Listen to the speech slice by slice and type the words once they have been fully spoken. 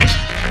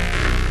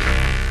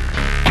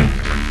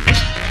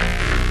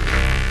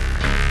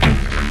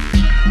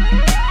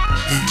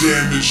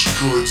Image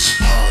Goods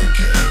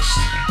Podcast.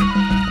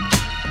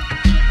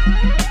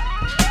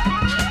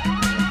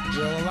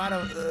 Well, a lot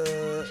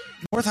of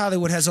North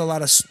Hollywood has a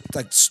lot of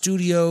like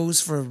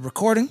studios for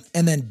recording,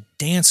 and then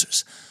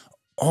dancers.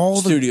 All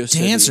Studio the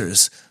City.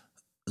 dancers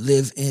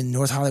live in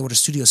North Hollywood or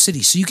Studio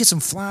City, so you get some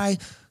fly.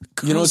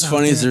 You know what's girls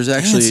funny out is there,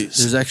 there's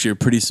dancers. actually a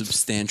pretty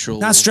substantial.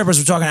 Not strippers.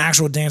 We're talking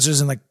actual dancers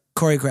and like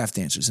choreographed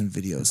dancers in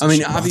videos. I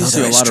mean, and shit.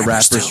 obviously, Although a lot of there is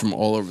rappers strippers, from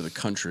all over the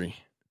country,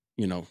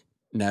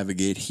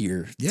 navigate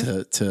here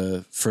Yeah.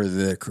 to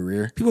further their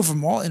career. too. People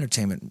from all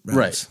entertainment realms.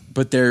 Right.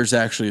 But there's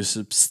actually a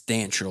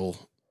substantial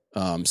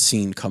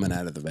scene coming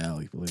out of the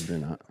Valley, believe it or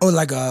not. Oh,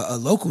 like a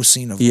local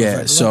scene of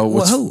Yeah, so like,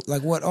 what's- who?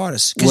 Like what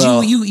artists? Because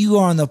Well- you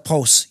are on the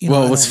post. You know,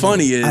 Well, I what's don't know.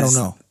 funny is I don't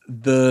know.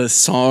 the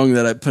song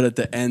that I put at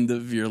the end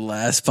of your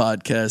last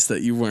podcast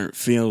that you weren't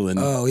feeling.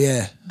 Oh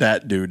yeah.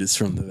 That dude is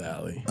from the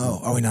Valley. Oh,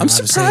 are we not I'm allowed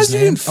to say surprised his you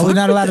name? didn't. Are we fuck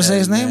not with allowed to say that,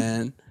 his name?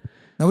 Man.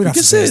 No, we don't You have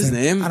can to say his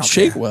name. I don't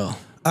Shake care. well.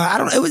 I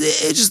don't.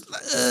 It just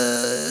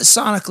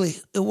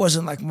sonically, it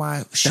wasn't like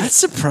my shit. That's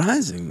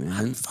surprising,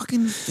 man.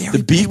 Fucking very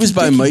The beat was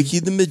by picky. Mikey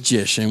the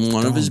Magician,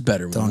 one of his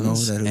better don't know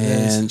ones. who that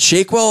is. And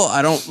Shakewell,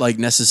 I don't like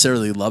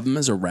necessarily love him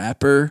as a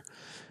rapper,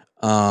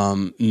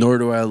 nor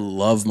do I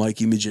love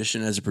Mikey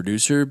Magician as a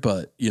producer.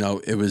 But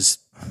it was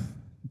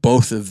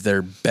both of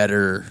their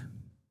better,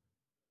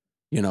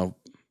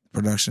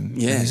 production.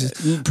 yeah,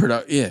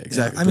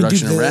 exactly. I mean,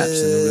 Production dude, and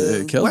raps, and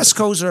they killed West it.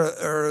 Coast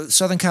or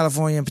Southern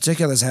California in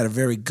particular has had a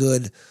very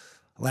good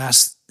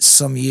last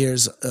some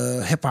years,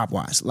 hip hop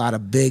wise. A lot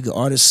of big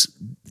artists,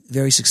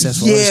 very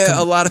successful. artists Yeah, come-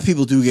 a lot of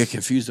people do get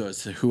confused though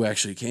as to who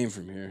actually came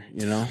from here.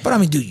 But I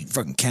mean, dude,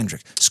 fucking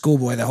Kendrick,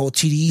 Schoolboy, the whole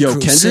TDE Yo,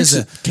 crew, Kendrick's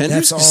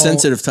that's a all,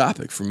 sensitive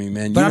topic for me,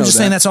 man. But You I'm know just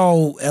that. saying that's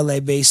all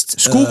LA based.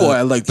 Schoolboy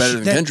I like better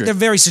than they're, Kendrick. They're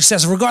very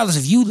successful, regardless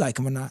if you like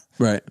them or not.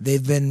 Right.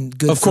 They've been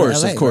good. Of for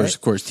course, LA, of course, right?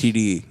 of course.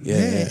 TDE,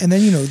 yeah. And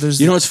then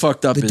there's what's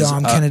fucked up the is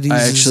Dom Kennedys,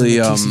 I actually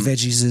and the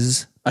Casey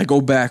Veggies. I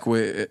go back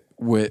with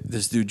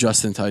this dude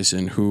Justin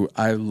Tyson, who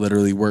I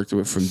literally worked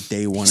with from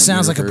day one.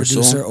 Sounds at like a Universal,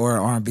 producer or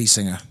an R&B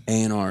singer.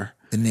 A&R.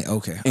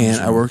 Okay,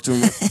 And I worked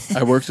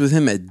with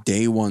him at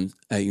day one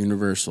at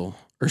Universal,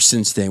 or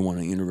since day one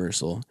at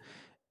Universal,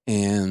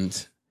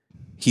 and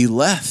he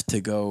left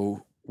to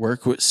go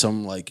work with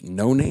some like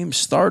no-name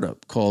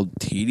startup called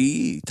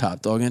TDE,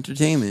 Top Dog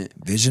Entertainment.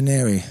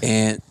 Visionary.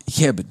 And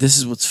yeah, but this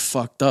is what's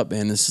fucked up,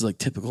 man. This is like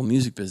typical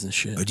music business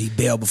shit. Or did he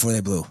bail before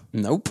they blew?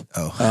 Nope.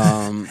 Oh.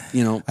 I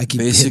keep hitting the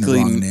basically,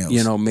 wrong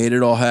nails. made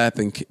it all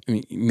happen,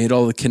 made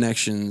all the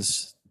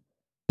connections,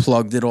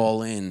 plugged it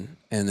all in,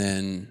 and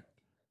then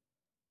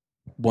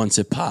once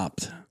it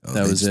popped,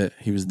 that was it.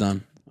 He was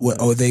done. What?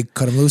 Oh, they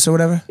cut him loose or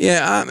whatever?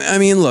 Yeah, I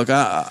mean, look,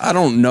 I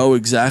don't know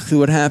exactly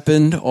what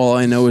happened. All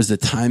I know is the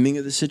timing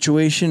of the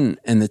situation,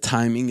 and the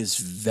timing is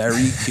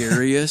very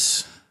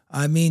curious.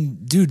 I mean,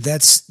 dude,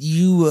 that's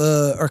you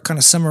are kind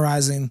of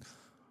summarizing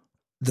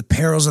the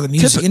perils of the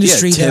music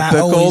industry that I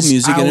typical always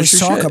music industry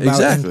talk shit. about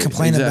Exactly, and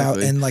complain about.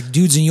 exactly. And like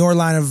dudes in your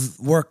line of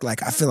work,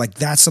 like I feel like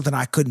that's something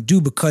I couldn't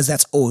do because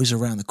that's always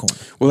around the corner.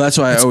 Well, that's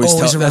why It's I always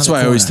always tell. around That's the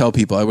why I always corner. tell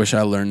people. I wish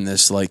I learned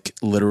this like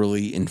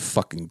literally in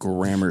fucking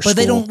grammar school. But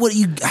they don't.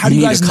 How do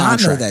you need guys a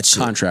not know that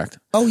shit? Contract.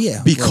 Oh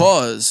yeah,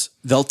 Because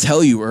they'll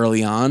tell you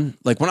early on,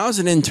 like when I was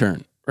an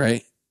intern,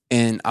 right?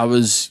 And I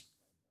was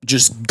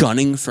just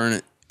gunning for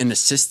an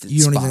assistant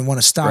you don't spot, even want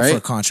to stop right? for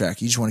a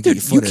contract. You just want to get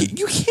Dude, your foot in.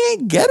 you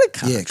can't get a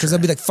contract. Yeah, because they'll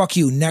be like, "Fuck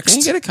you, you next."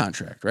 can't get a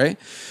contract, right?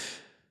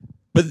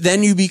 But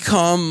then you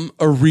become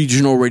a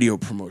regional radio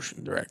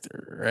promotion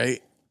director,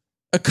 right?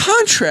 A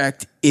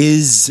contract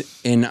is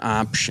an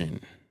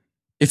option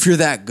if you're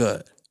that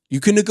good. You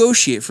can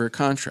negotiate for a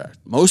contract.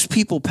 Most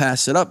people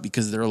pass it up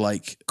because they're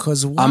like,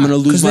 Because I'm going to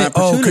lose my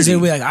opportunity. because they'll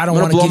be like, I don't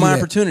I'm want gonna to blow give my you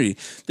that. opportunity.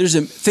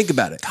 Think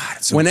about it. God,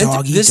 it's a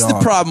dog-eat this is the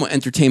dog. problem with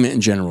entertainment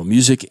in general,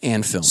 music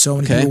and film. So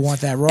many okay? people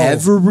want that role.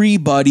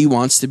 Everybody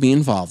wants to be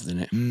involved in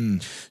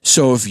it.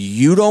 So if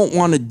you don't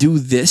want to do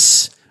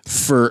this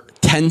for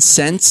 10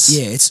 cents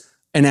Yeah, it's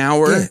an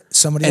hour Yeah,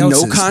 somebody and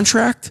else no is.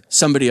 contract,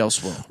 somebody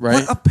else will,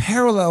 right? what a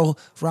parallel,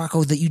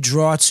 Rocco, that you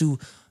draw to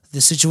the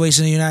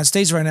situation in the United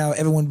States right now.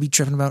 Everyone would be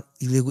tripping about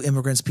illegal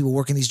immigrants, people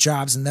working these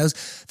jobs, and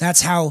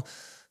that's how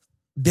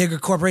bigger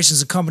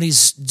corporations and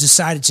companies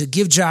decided to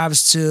give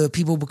jobs to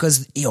people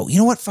because, you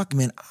know what, fuck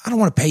man, I don't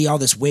want to pay you all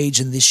this wage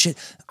and this shit.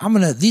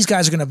 These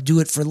guys are gonna do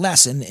it for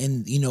less, and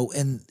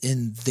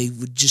they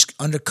would just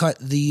undercut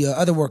the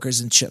other workers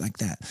and shit like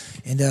that.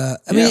 And I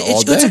mean,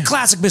 all it's a day.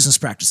 classic business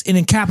practice, and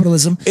in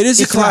capitalism, It is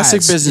a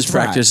classic thrives. business It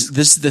thrives. practice.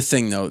 This is the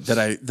thing, though,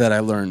 that I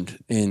learned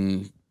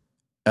in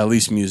at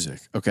least music.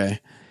 Okay,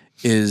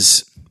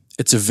 is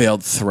it's a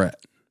veiled threat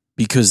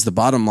because the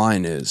bottom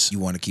line is You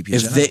want to keep your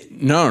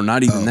job?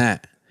 not even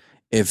that.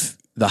 If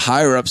the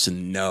higher ups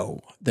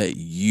know that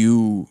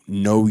you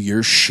know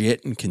your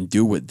shit and can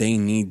do what they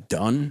need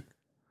done,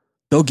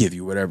 they'll give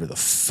you whatever the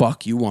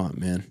fuck you want,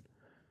 man.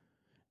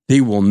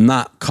 They will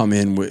not come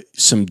in with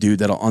some dude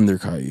that'll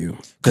undercut you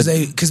because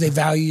they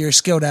value your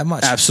skill that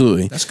much.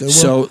 Absolutely. That's good.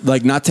 So,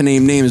 like, not to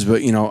name names,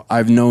 but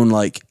I've known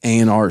like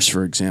A&Rs,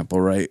 for example,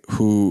 right?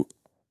 Who,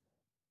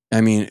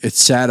 I mean, it's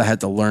sad I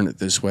had to learn it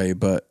this way,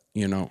 but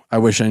You know, I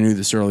wish I knew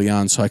this early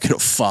on so I could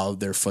have followed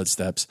their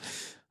footsteps.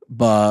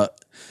 But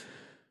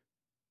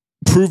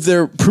prove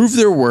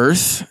their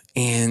worth.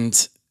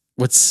 And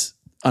what's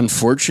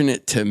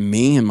unfortunate to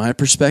me and my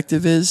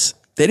perspective is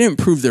they didn't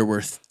prove their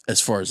worth as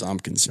far as I'm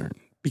concerned,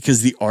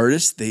 because the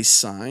artists they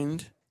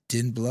signed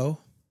Didn't blow.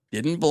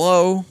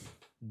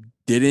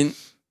 Didn't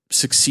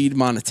succeed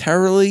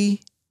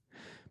monetarily,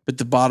 but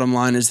the bottom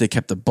line is they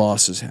kept the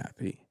bosses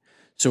happy.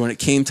 So when it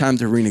came time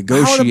to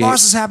renegotiate, How are the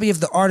bosses happy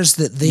if the artists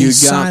that they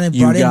signed and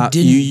brought in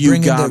didn't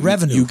bring in the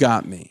revenue? You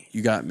got me.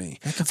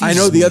 That confuses I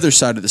know the me. other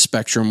side of the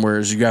spectrum,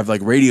 whereas you have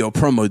like radio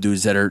promo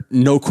dudes that are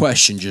no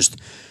question just,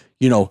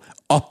 you know,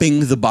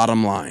 upping the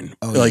bottom line,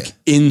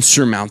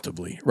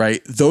 insurmountably,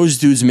 right? Those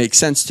dudes make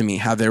sense to me,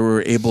 how they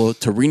were able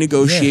to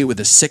renegotiate with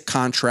a sick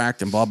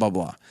contract and blah, blah,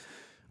 blah.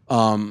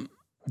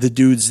 The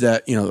dudes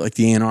that, you know, like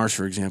the A&Rs,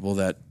 for example,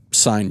 that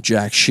signed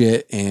jack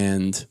shit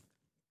and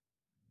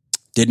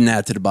didn't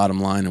add to the bottom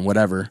line and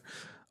whatever.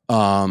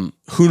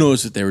 Who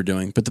knows what they were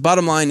doing? But the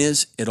bottom line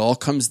is it all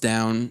comes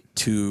down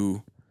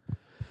to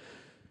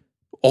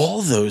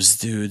all those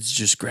dudes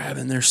just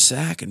grabbing their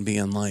sack and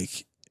being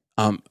like,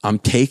 I'm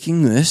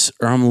taking this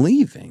or I'm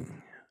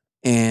leaving.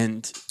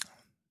 And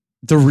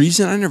the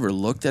reason I never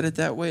looked at it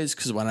that way is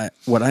because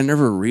what I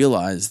never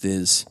realized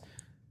is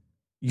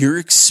your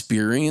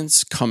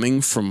experience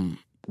coming from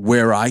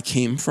where I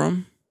came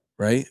from,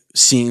 right?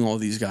 Seeing all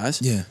these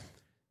guys. Yeah.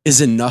 Is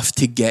enough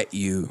to get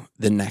you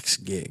the next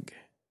gig.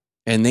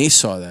 And they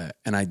saw that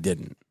and I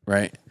didn't,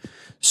 right?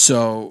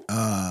 So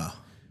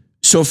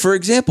for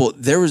example,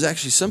 there was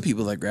actually some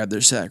people that grabbed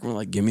their sack and were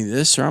like, give me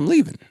this or I'm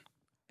leaving.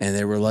 And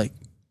they were like,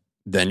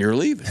 then you're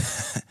leaving.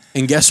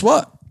 And guess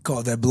what?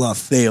 Called that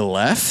bluff. They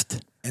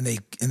left And they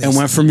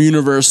went from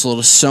Universal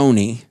to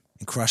Sony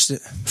and crushed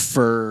it.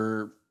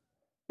 for,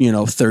 you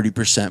know,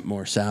 30%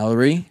 more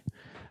salary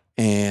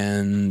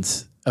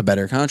and a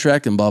better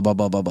contract and blah, blah,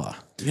 blah, blah, blah.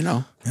 You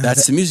know,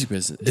 that's the music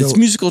business. It's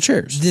musical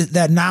chairs.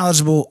 That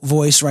knowledgeable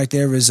voice right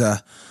there is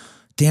a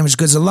Damaged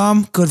Goods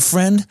alum, good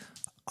friend.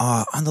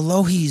 On the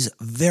low, he's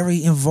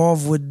very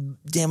involved with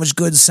Damaged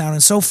Goods, sounding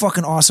so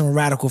fucking awesome and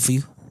radical for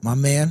you. My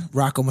man,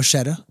 Rocco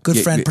Machetta, good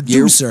friend,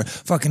 producer,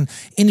 fucking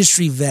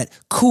industry vet,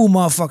 cool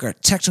motherfucker,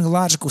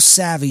 technological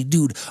savvy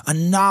dude, a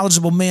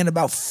knowledgeable man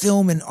about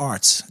film and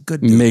arts. Good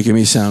dude. Making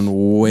me sound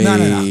way,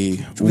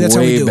 That's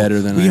how we do.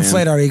 better than we I am.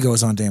 inflate our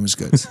egos on Damaged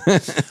Goods.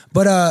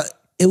 But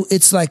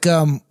it's like, you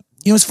know,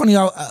 it's funny,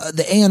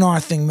 the A&R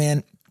thing,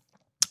 man.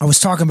 I was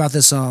talking about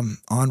this on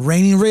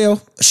Raining Real,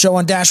 a show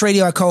on Dash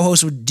Radio. I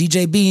co-host with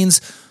DJ Beans,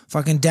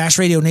 fucking Dash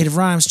Radio, Native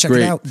Rhymes. Check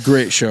it out.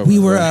 Great show. We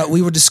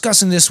were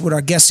discussing this with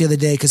our guest the other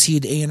day because he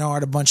had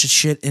A&R'd a bunch of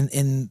shit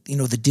in you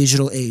know, the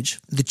digital age,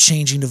 the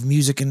changing of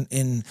music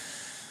and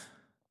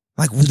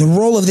like the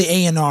role of the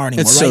A&R anymore. It's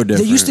right? so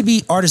different. There used to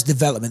be artist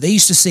development. They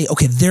used to say,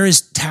 okay, there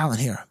is talent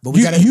here, but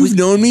we got You've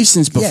known me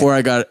since before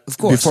I got, of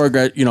course. before I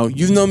got, you know,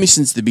 you've known me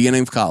since the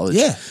beginning of college.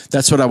 Yeah.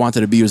 That's what I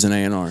wanted to be, was an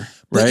A&R.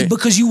 Right?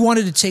 Because you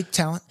wanted to take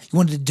talent, you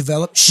wanted to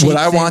develop, shape What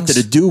I things. wanted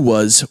to do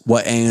was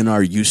what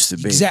A&R used to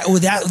be. Exactly.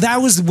 That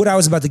was what I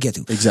was about to get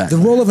to. Exactly.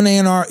 The role of an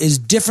A&R is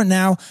different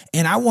now,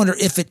 and I wonder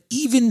if it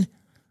even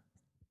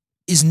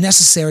is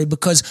necessary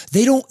because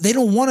they don't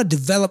want to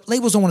develop.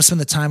 Labels don't want to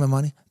spend the time and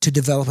money to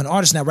develop an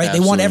artist now, right?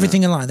 Absolutely they want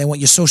everything in line. They want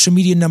your social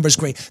media numbers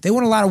great. They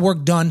want a lot of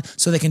work done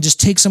so they can just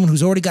take someone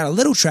who's already got a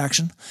little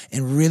traction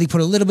and really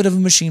put a little bit of a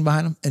machine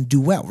behind them and do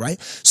well,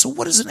 right? So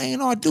what is an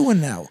A&R doing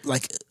now?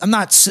 Like I'm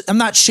not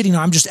shitting.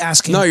 I'm just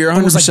asking. No, you're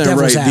almost 100%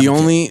 devil's right.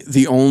 advocate.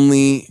 The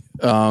only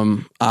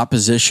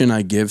opposition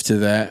I give to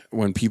that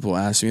when people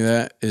ask me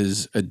that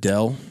is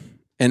Adele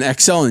and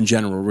XL in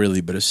general,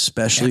 really, but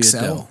especially XL?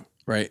 Adele.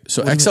 Right.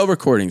 So XL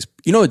Recordings,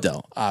 you know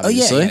Adele,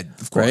 obviously. yeah,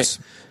 of course.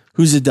 Right?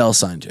 Who's Adele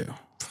signed to?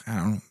 I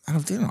don't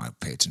know. I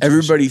pay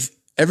attention.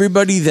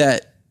 Everybody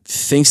that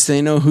thinks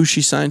they know who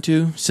she signed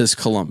to says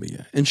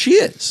Columbia. And she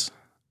is,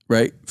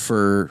 right?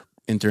 For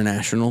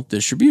international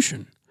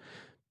distribution.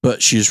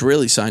 But she's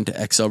really signed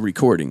to XL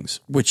Recordings,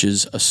 which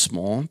is a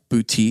small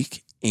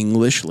boutique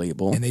English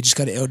label. And they just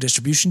got an L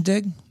distribution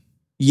dig?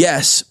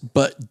 Yes,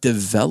 but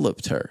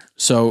developed her.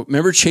 So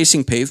remember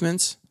Chasing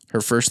Pavements? Her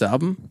first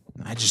album?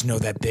 I just know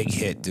that big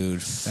hit,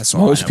 dude. That's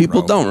all. Most I know,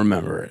 people bro. don't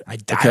remember it. I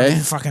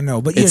don't fucking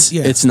know, but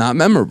It's not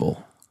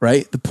memorable,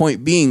 right? The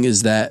point being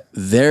is that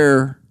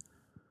they're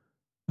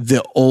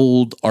the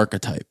old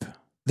archetype.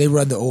 They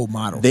run the old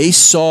model. They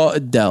saw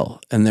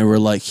Adele and they were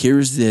like,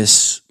 "Here's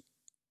this."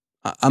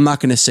 I'm not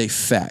going to say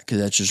fat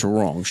because that's just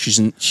wrong.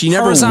 She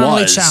never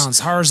horizontally was challenged.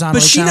 Horizontally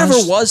but she challenged.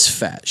 never was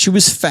fat. She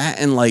was fat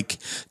in like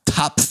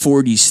top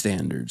 40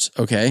 standards.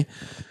 Okay,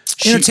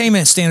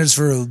 Entertainment standards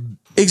for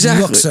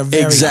exactly looks are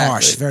very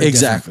harsh. Very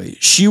exactly.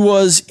 different. She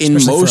was in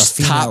Especially for a most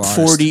female top artist.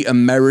 40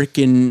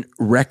 American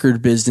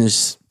record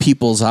business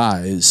people's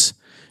eyes,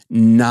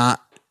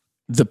 not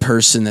the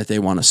person that they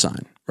want to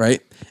sign,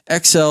 right?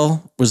 XL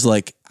was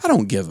like, I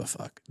don't give a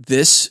fuck.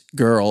 This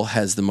girl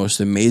has the most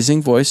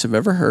amazing voice I've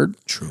ever heard.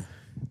 True.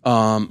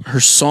 Her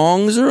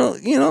songs are,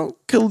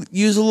 could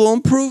use a little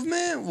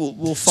improvement.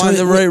 We'll find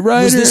the right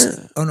was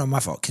writer. Oh no, my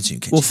fault.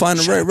 Continue. We'll find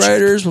the right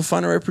writers. We'll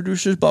find the right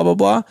producers. Blah blah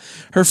blah.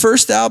 Her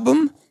first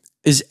album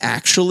is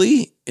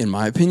actually, in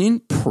my opinion,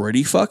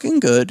 pretty fucking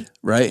good,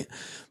 right?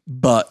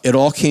 But it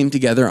all came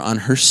together on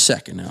her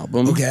second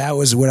album. Okay, that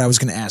was what I was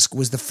going to ask.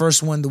 Was the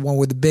first one the one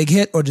with the big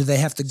hit, or did they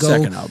have to go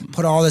Second album.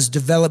 put all this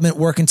development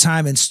work and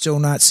time and still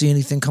not see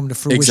anything come to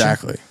fruition?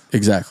 Exactly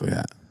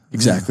that.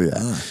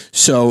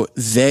 So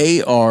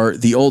they are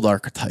the old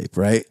archetype,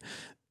 right?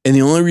 And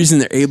the only reason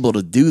they're able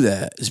to do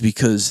that is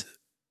because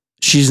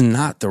she's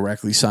not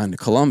directly signed to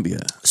Columbia.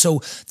 So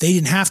they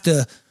didn't have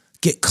to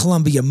get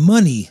Columbia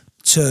money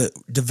to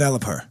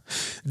develop her.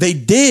 They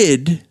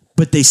did,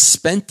 but they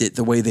spent it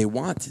the way they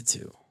wanted to.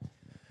 You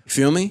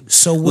feel me?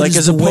 So what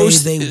is the way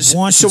they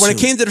wanted So when to? it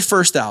came to the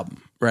first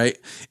album, right?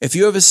 If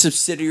you have a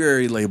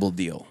subsidiary label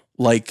deal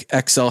like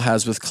XL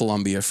has with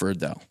Columbia for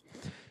Adele,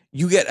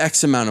 you get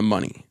X amount of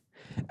money.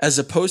 As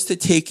opposed to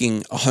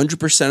taking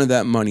 100% of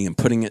that money and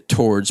putting it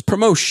towards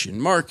promotion,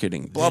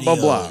 marketing, blah, blah,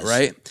 blah,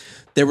 right?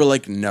 They were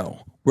like,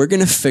 no, we're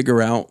going to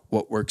figure out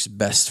what works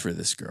best for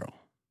this girl.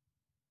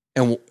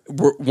 And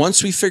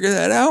once we figure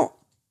that out,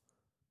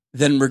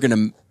 then we're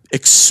going to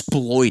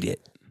exploit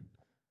it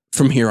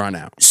from here on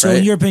out. So right?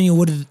 in your opinion,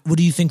 what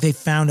do you think they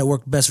found that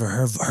worked best for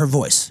her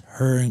voice?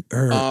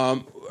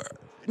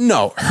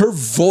 No, her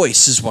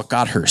voice is what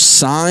got her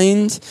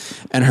signed,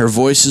 and her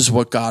voice is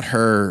what got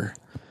her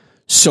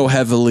so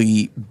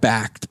heavily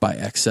backed by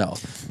XL.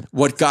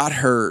 What got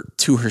her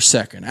to her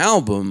second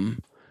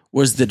album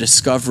was the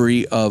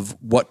discovery of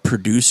what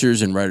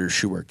producers and writers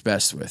she worked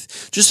best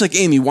with. Just like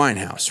Amy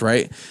Winehouse,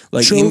 right?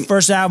 Like True,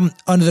 first album,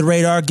 Under the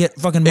Radar, get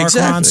fucking Mark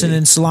Ronson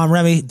and Salaam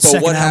Remi. But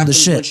Second what album, the happens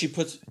shit. when she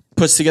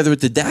puts together with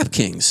the Dap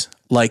Kings?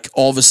 Like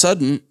all of a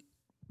sudden,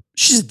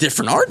 she's a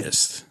different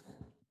artist.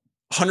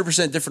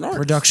 100% different artist.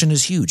 Production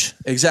is huge.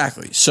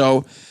 Exactly.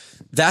 So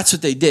that's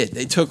what they did.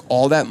 They took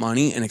all that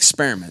money and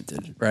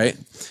experimented, right?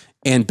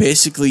 And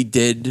basically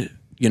did,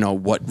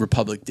 what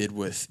Republic did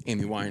with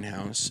Amy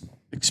Winehouse.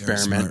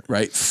 Experiment,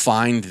 right?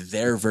 Find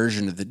their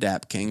version of the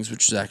Dap Kings,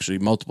 which is actually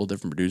multiple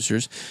different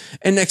producers.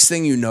 And next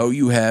thing you know,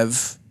 you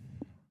have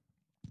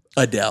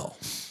Adele,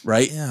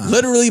 right? Yeah.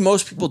 Literally,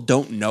 most people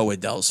don't know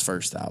Adele's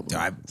first album.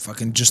 I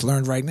fucking just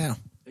learned right now.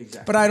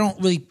 Exactly. But I don't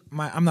really,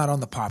 I'm not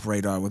on the pop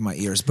radar with my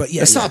ears. But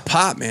yeah. It's not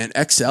pop, man.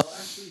 XL,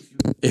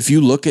 if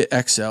you look at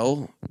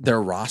XL,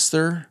 their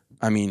roster,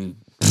 I mean,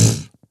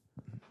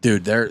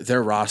 dude,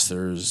 their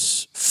roster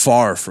is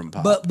far from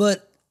pop.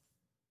 But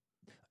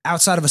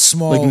outside of a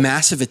small, like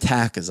Massive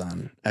Attack is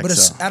on XL.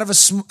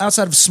 but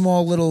outside of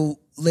small little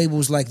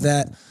labels like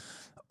that,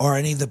 or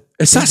any of the,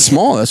 It's not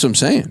small. That's what I'm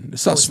saying.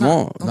 It's not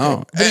small. not?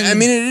 No, Okay. I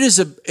mean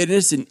it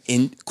is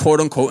an quote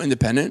unquote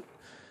independent.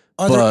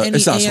 are but there any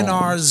it's not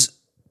small. A&Rs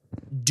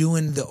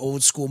doing the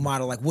old school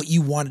model, like what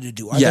you wanted to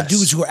do? Are Yes. there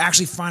dudes who are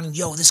actually finding,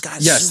 yo, this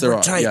guy's Yes, there super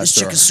are. tight, Yes, this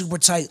there chick are. is super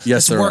tight, Yes,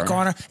 let's there work are.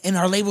 on her, and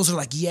our labels are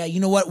like, yeah, you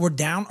know what, we're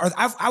down. Or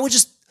I would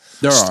just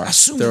There are.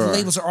 assume There that the are.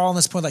 labels are all on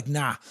this point, like,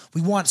 nah,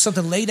 we want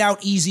something laid out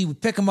easy, we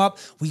pick them up,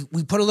 we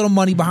put a little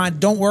money behind,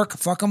 don't work,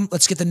 fuck them,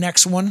 let's get the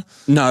next one.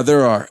 No,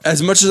 there are.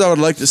 As much as I would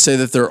like to say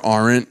that there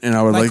aren't, and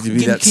I would like to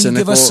be that can cynical.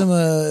 you give us some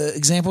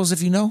examples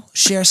if you know?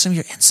 Share some of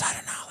your insider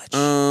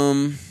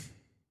knowledge.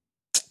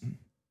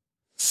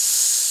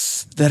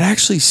 That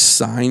actually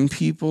sign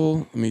people.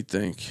 Let me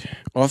think.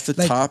 Off the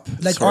top,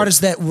 like sorry.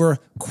 artists that were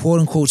quote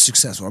unquote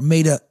successful or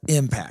made an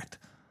impact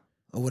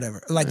or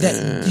whatever, like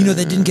that.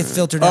 They didn't get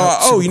filtered out.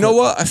 Oh, super you know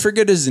quick. what? I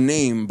forget his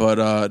name,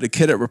 but the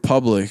kid at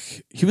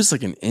Republic, he was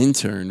like an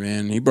intern,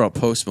 man. He brought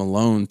Post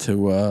Malone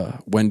to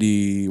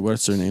Wendy.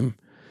 What's her name?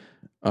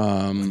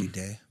 Wendy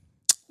Day.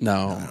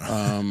 No,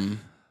 I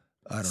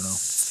don't know.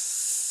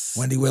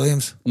 Wendy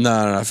Williams.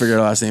 no, I forget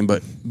her last name,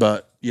 but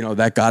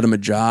that got him a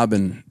job,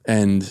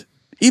 and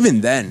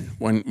even then,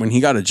 when he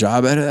got a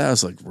job out of that, I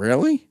was like,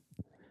 really?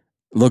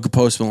 Look at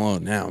Post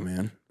Malone now,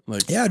 man.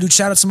 Like, Yeah, dude.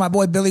 Shout out to my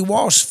boy Billy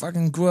Walsh.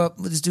 Fucking grew up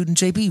with this dude in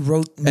JP.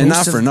 Wrote and not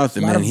most of- for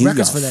nothing, a lot man. of He's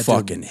records got for that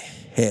fucking dude.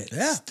 hits,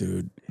 Yeah.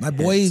 dude. My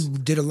boy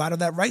did a lot of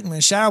that writing,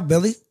 man. Shout out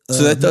Billy.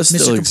 So that does Mr.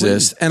 still Complete.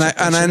 exist, and Check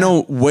that I shit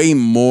know way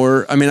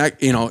more. I mean,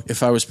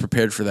 if I was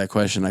prepared for that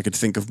question, I could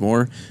think of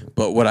more.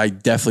 But what I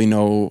definitely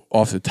know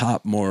off the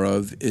top more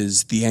of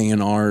is the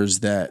A&Rs.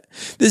 That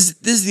this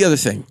is the other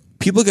thing.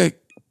 People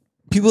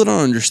don't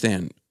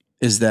understand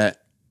is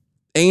that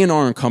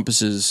A&R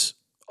encompasses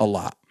a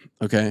lot.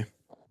 Okay,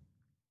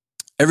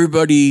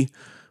 everybody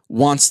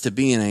wants to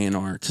be an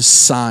A&R to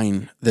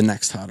sign the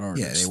next hot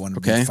artist. Yeah, they want to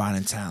okay? be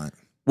finding talent.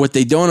 What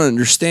they don't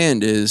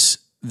understand is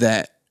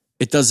that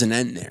it doesn't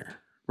end there,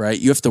 right?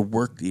 You have to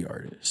work the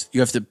artist. You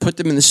have to put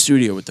them in the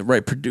studio with the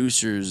right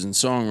producers and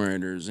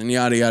songwriters and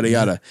yada, yada,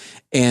 yada.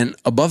 And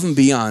above and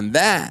beyond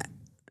that,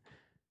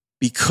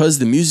 because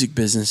the music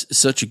business is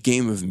such a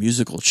game of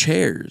musical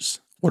chairs,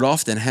 what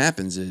often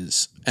happens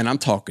is, and I'm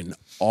talking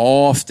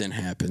often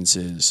happens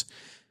is,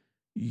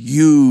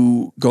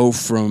 you go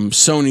from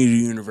Sony to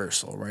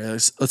Universal, right?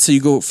 Let's say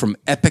you go from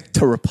Epic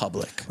to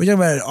Republic. We're talking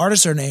about an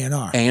artist or an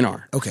A&R?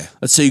 A&R. Okay.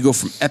 Let's say you go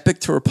from Epic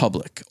to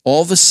Republic.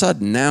 All of a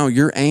sudden, now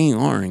you're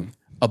A&Ring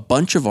a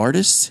bunch of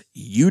artists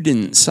you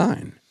didn't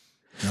sign.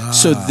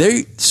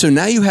 So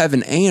now you have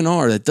an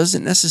A&R that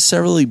doesn't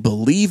necessarily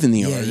believe in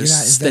the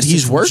artists that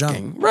he's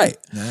working. Right.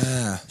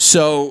 Yeah.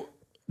 So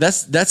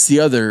that's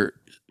the other,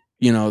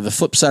 the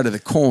flip side of the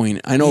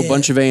coin. I know a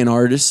bunch of A&R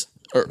artists,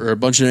 or a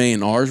bunch of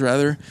A&Rs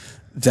rather,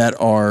 that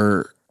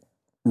are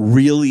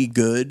really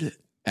good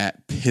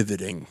at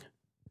pivoting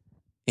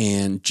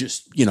and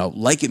just,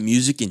 liking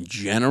music in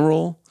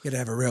general. You gotta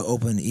have a real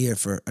open ear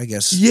for, I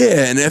guess.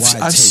 Yeah, and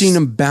I've seen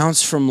them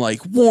bounce from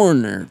like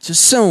Warner to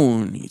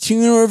Sony to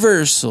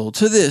Universal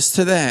to this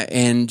to that.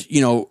 And,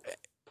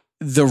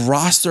 the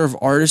roster of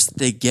artists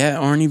they get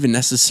aren't even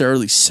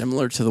necessarily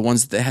similar to the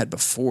ones that they had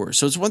before.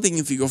 So it's one thing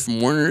if you go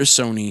from Warner to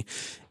Sony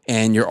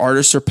and your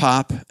artists are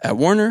pop at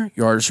Warner,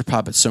 your artists are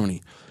pop at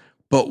Sony.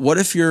 But what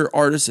if your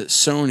artists at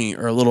Sony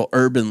are a little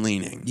urban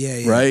leaning?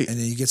 Yeah. Right. And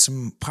then you get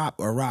some pop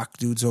or rock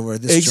dudes over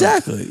at this.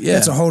 Exactly. Yeah.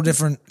 It's a whole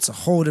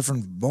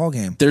different ball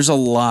game. There's a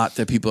lot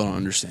that people don't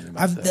understand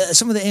about that.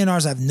 Some of the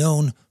A&Rs I've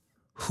known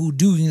who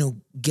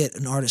do, get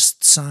an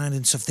artist signed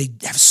and stuff, they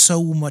have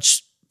so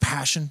much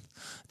passion.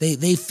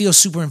 They feel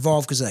super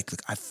involved because like,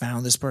 look, I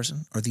found this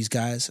person or these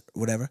guys, or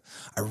whatever.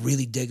 I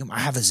really dig them. I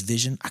have this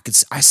vision.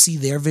 I see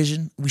their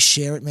vision. We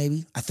share it.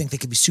 Maybe I think they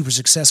could be super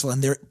successful,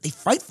 and they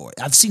fight for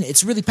it. I've seen it.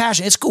 It's really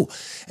passionate. It's cool,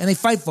 and they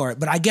fight for it.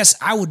 But I guess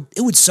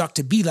it would suck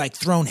to be like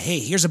thrown. Hey,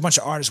 here's a bunch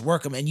of artists,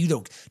 work them, and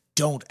you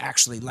don't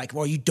actually like,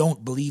 or you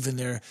don't believe in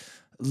their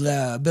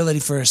ability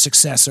for a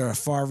success or a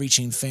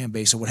far-reaching fan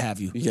base or what have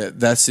you. Yeah,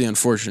 that's the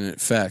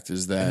unfortunate fact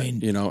is that, fake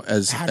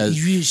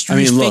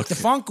the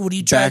funk? What do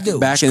you try to do?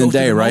 Back in the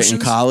day, right, in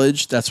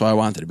college, that's why I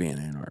wanted to be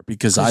an A&R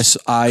because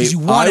I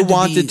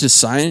wanted to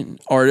sign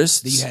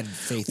artists, that you had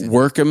faith in.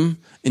 Work them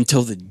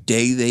until the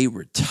day they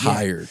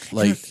retired. Yeah.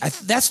 Like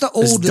that's the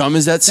old, as dumb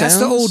as that sounds.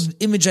 That's the old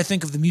image I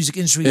think of the music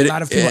industry. A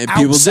lot of people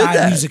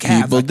outside music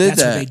have. People did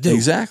that's that. What they do.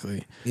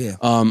 Exactly. Yeah.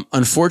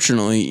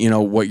 Unfortunately,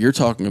 what you're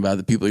talking about,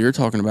 the people you're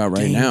talking about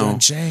right now,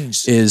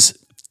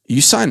 is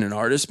you sign an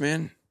artist,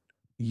 man,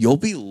 you'll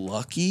be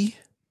lucky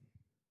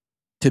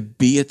to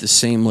be at the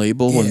same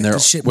label when their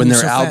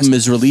album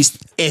is released,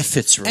 if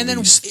it's released. And then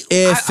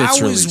I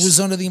always was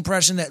under the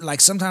impression that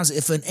like sometimes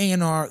if an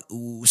A&R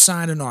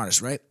signed an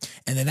artist, right,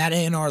 and then that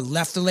A&R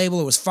left the label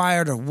or was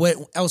fired or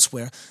went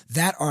elsewhere,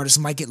 that artist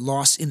might get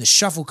lost in the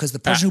shuffle because the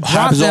person who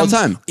brought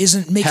them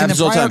isn't making a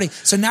priority.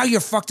 So now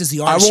you're fucked as the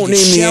artist.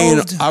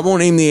 I won't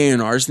name the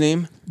A&R's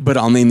name, but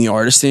I'll name the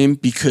artist's name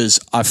because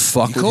I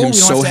fuck with him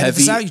so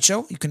heavy. You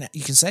chill. You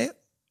can say it.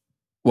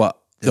 What?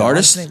 The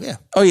artist name, yeah.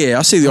 Oh yeah,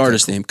 I'll say the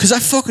artist name because I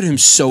fuck with him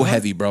so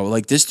heavy, bro.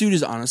 Like this dude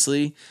is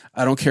honestly,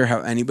 I don't care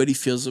how anybody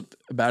feels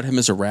about him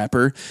as a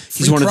rapper.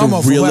 He's one of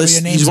the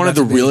realest. He's one of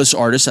the realest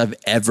artists I've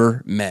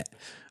ever met.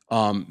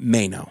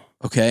 Mano,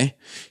 okay,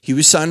 he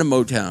was signed to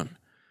Motown.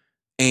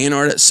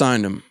 A&R that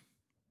signed him,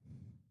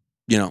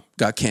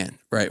 got canned,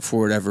 right,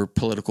 for whatever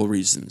political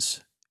reasons.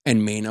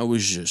 And Mano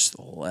was just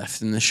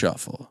left in the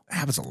shuffle. That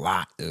happens a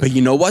lot, dude. But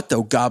you know what,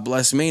 though? God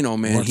bless Mano,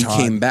 man. He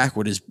came back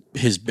with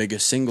his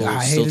biggest single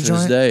still to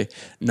this day.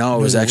 No,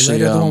 it was actually...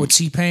 the one with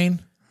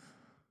T-Pain?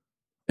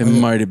 It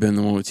might have been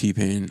the one with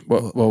T-Pain.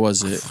 What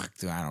was it? Fuck,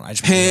 dude, I don't know.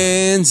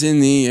 Hands in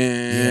the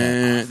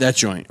air. Yeah. That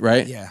joint,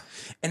 right? Yeah.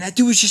 And that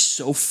dude was just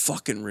so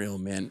fucking real,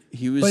 man.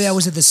 He was... But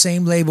was it the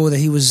same label that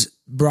he was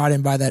brought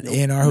in by that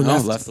A&R who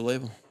left the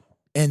label.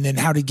 And then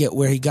how did he get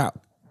where he got?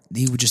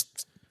 He would just...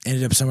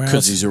 ended up somewhere else?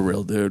 Because he's a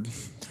real dude.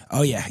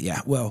 Oh,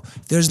 yeah. Well,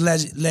 there's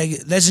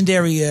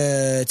legendary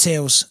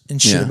tales and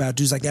shit about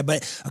dudes like that.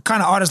 But a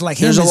kind of artist like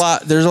him There's a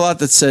lot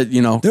that said,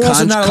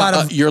 also not a lot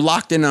of, you're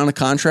locked in on a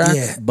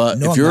contract, but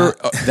if you're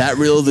that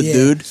real of a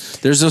dude,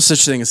 there's no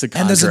such thing as a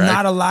contract. And there's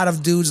not a lot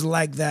of dudes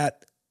like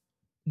that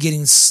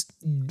getting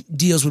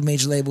deals with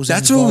major labels.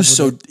 That's what was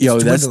so...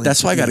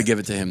 that's why I got to give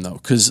it to him, though.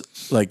 Because,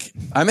 like,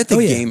 I'm at the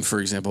game,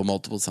 for example,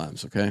 multiple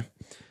times, okay?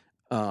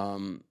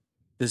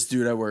 This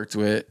dude I worked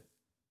with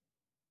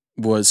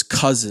was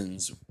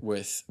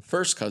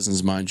first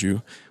cousins, mind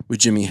you, with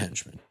Jimmy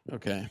Henchman.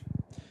 Okay.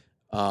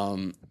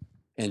 And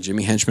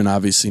Jimmy Henchman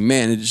obviously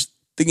managed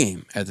the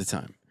game at the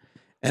time.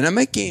 And I'm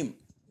at game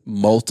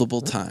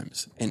multiple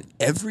times. And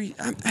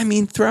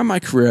throughout my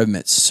career, I've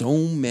met so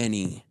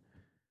many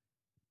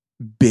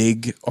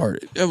big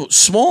artists,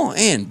 small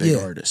and big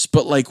artists,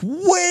 but like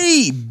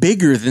way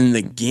bigger than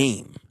the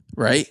game.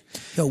 Right?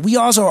 Yo, we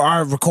also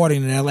are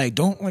recording in LA.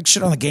 Don't like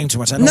shit on the game too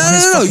much. I don't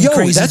no.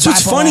 Yo, that's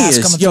what's funny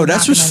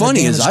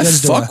is I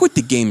fuck with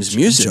the game's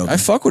music. I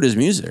fuck with his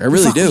music. I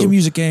really do. Your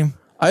music game.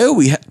 I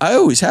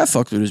always have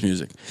fucked with his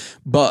music.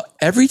 But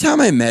every time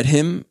I met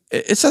him,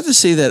 it's not to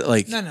say that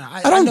like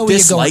I don't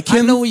dislike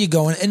him. I know where you're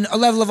going. And a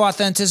level of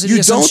authenticity.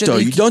 You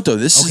don't though.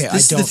 This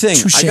is the thing.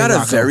 I got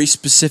a very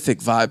specific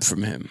vibe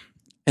from him.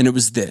 And it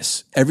was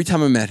this. Every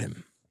time I met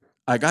him,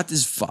 I got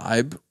this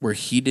vibe where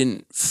he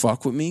didn't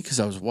fuck with me because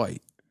I was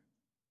white.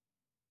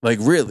 Like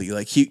really,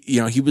 like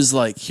he was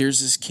like, here's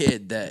this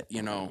kid that,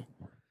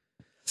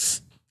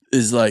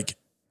 is like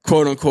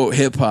quote unquote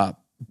hip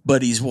hop,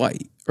 but he's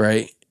white,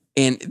 right?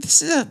 And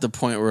this is at the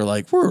point where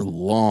like we're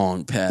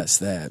long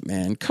past that,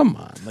 man. Come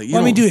on, like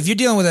Well, I mean, dude, if you're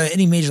dealing with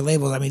any major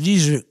label, I mean,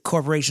 these are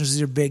corporations,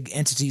 these are big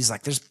entities.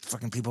 Like, there's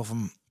fucking people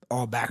from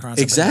all backgrounds.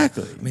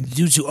 Exactly. I mean,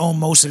 dudes who own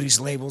most of these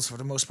labels for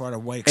the most part are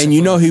white. And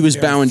he was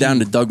bowing down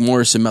to Doug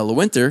Morris and Mellow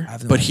Winter,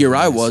 have no but idea here who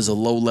I that is. was, a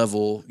low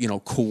level,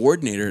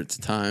 coordinator at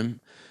the time.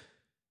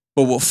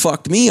 But what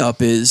fucked me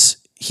up is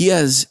he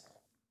has,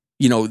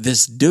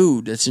 this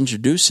dude that's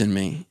introducing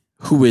me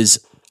who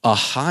is a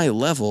high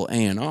level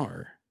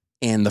A&R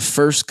and the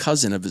first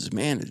cousin of his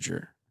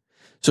manager.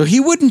 So he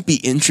wouldn't be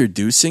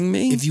introducing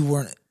me if you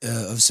weren't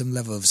of some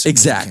level of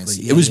exactly.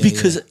 significance. It was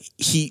because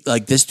he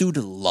like this dude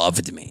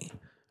loved me.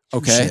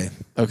 Okay. Touché.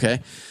 Okay.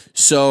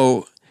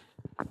 So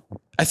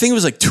I think it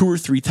was like 2 or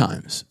 3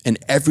 times. And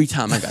every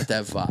time I got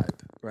that vibe.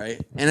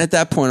 Right. And at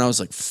that point I was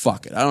like,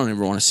 fuck it. I don't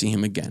ever want to see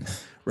him again.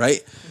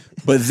 Right.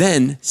 But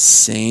then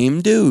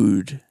same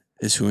dude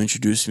is who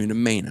introduced me to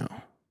Mano.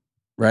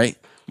 Right.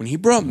 When he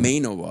brought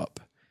Mano up,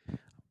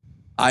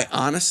 I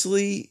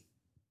honestly,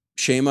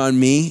 shame on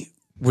me,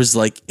 was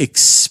like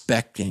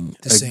expecting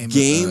The a same,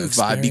 game vibe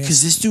experience.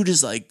 because this dude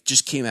is like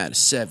just came out of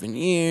 7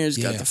 years,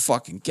 got Yeah. the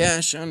fucking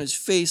gash on his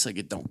face, like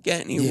it don't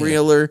get any Yeah.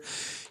 realer.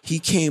 He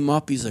came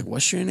up, he's like,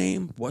 "What's your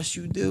name? What's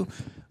you do?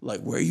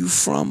 Like, where you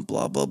from?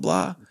 Blah blah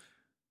blah."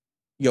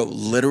 Yo,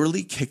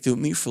 literally kicked with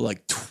me for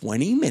like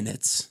 20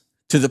 minutes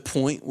to the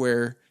point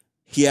where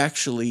he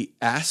actually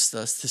asked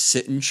us to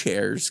sit in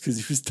chairs because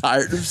he was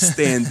tired of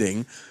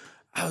standing.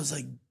 I was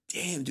like,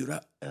 "Damn, dude!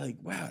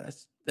 Wow,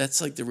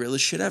 that's like the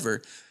realest shit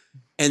ever."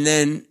 And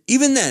then,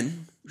 even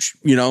then,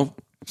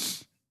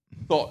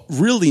 thought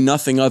really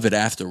nothing of it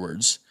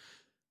afterwards.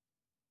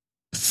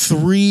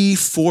 3,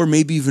 4,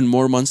 maybe even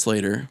more months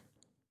later,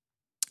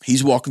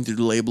 he's walking through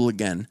the label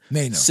again.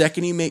 Mano. Mano.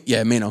 Second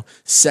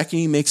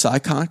he makes eye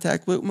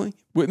contact with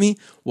me,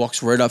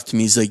 walks right up to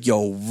me. He's like,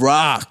 "Yo,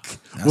 Rock,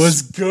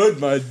 what's good,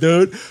 my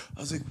dude?" I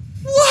was like,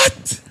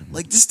 "What?"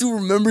 Like, this dude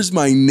remembers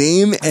my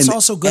name It's and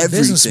also good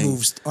everything. business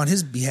moves on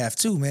his behalf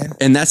too, man.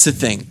 And that's the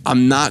thing.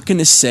 I'm not going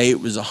to say it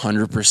was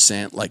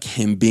 100% like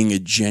him being a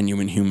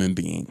genuine human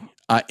being.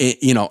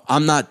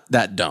 I'm not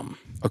that dumb,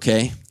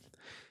 okay?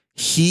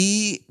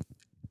 He,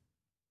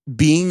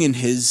 being in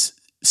his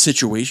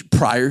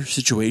prior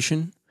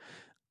situation,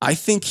 I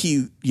think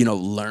he,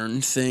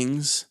 learned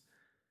things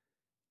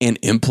and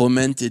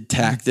implemented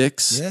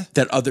tactics Yeah.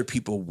 that other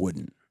people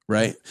wouldn't,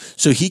 right?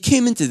 So he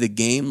came into the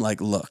game like,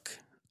 look,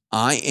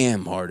 I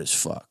am hard as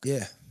fuck.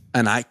 Yeah.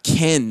 And I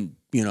can,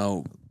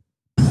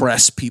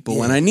 press people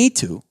when Yeah. I need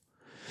to.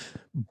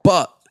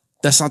 But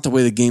that's not the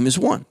way the game is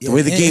won. The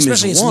way the And game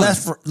especially is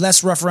it's won.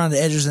 less rough around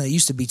the edges than it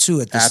used to be too.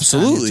 At this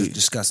Absolutely. time. It's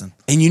disgusting.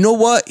 And you know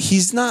what?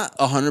 He's not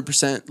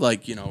 100%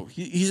 like,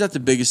 he's not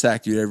the biggest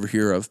actor you'd ever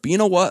hear of. But you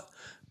know what?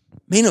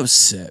 Mano's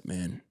set,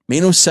 man.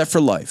 Mano's set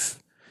for life.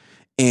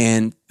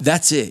 And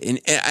that's it.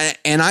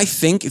 And I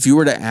think if you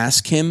were to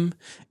ask him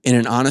in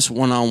an honest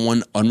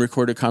one-on-one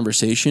unrecorded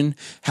conversation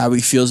how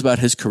he feels about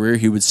his career,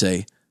 he would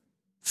say,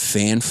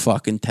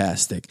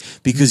 fan-fucking-tastic.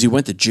 Because he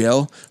went to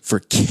jail for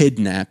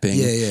kidnapping.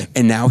 Yeah.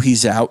 And now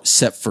he's out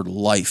set for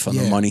life on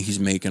the Yeah. money he's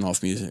making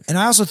off music. And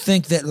I also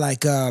think that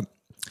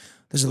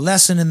there's a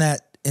lesson in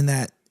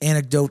that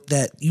anecdote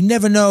that you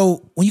never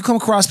know when you come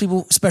across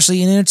people,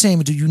 especially in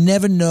entertainment, dude, you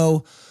never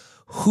know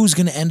who's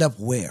going to end up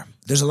where.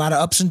 There's a lot of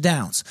ups and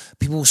downs.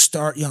 People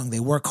start young, they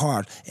work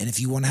hard. And if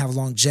you want to have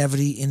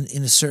longevity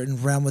in a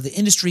certain realm of the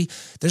industry,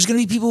 there's going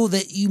to be people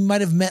that you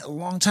might have met a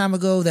long time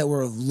ago that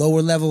were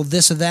lower level,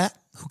 this or that,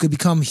 who could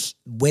become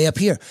way up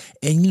here.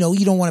 And,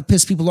 you don't want to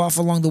piss people off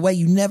along the way.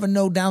 You never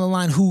know down the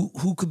line who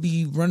could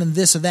be running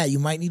this or that. You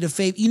might need a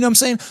favor. You know what I'm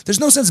saying? There's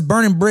no sense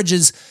burning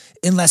bridges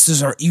unless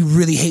you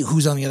really hate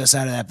who's on the other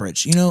side of that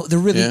bridge. They're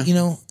really,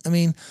 Yeah.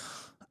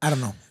 I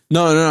don't know.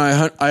 No,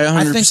 I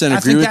 100%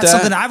 agree with that's that.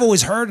 something I've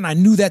always heard, and I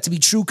knew that to be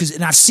true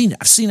and I've seen it.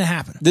 I've seen it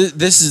happen.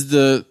 This is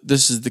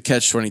the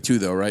catch-22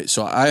 though, right?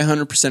 So I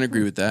 100%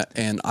 agree with that,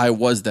 and I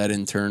was that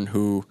intern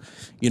who,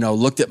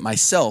 looked at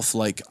myself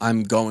like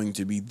I'm going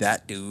to be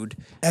that dude.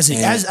 As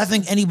I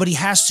think anybody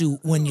has to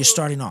when you're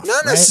starting off.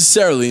 Not right?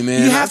 necessarily,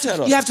 man. You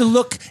have to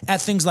look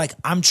at things like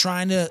I'm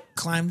trying to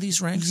climb these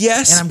ranks.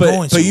 Yes, and I'm but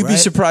going to, you'd be right?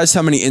 surprised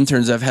how many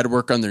interns I've had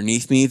work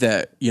underneath me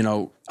that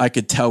I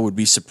could tell would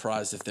be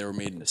surprised if they were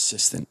made an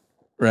assistant.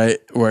 Right.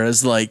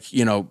 Whereas, people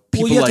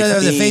Well, you have like to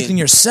have the me faith in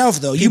yourself,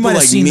 though. You people might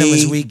have like seen them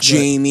me, as weak. but-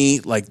 Jamie,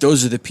 like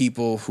those are the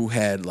people who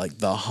had like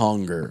the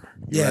hunger.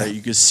 Yeah. Right?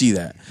 You could see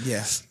that.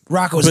 Yeah,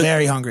 Rocco's But-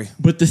 very hungry.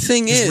 But the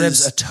thing His is,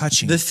 ribs are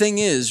touching. The thing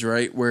is,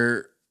 right,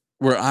 where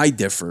I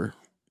differ,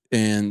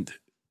 and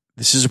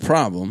this is a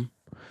problem,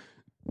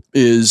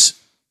 is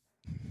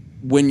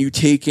when you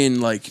take in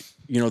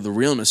the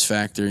realness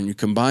factor and you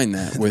combine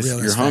that with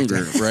realness your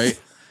hunger, right?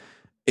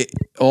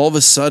 All of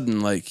a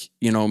sudden,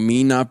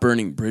 me not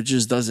burning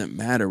bridges doesn't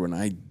matter when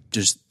I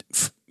just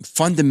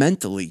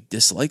fundamentally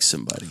dislike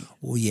somebody.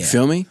 Well, yeah. You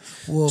feel me?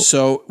 Well-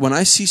 so when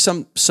I see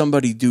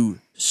somebody do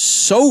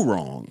so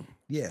wrong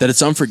Yeah. that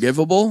it's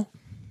unforgivable.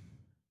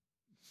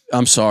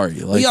 I'm sorry.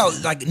 Like, Yo,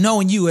 like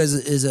knowing you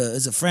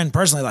as a friend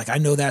personally, like I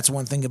know that's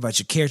one thing about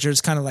your character.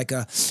 It's kind of like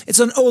it's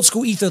an old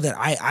school ether that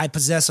I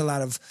possess. A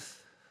lot of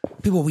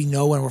people we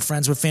know and we're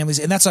friends with families,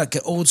 and that's like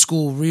an old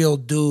school, real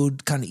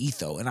dude kind of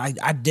etho, and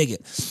I dig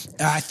it.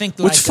 I think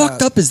what's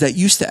fucked up is that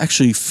used to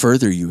actually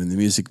further you in the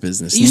music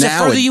business. It used to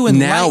further you in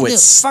now life.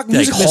 it's Fuck like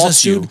music business,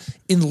 halts you. dude.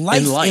 In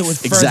life, it would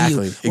further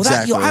exactly, you. Well,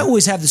 exactly. I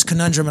always have this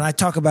conundrum, and I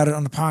talk about it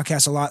on the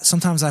podcast a lot.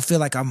 Sometimes I feel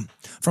like I'm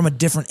from a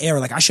different era.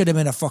 Like I should have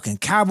been a fucking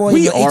cowboy in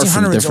We the are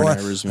from 1800s different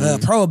or eras, man.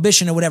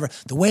 prohibition or whatever.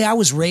 The way I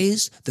was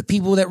raised, the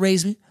people that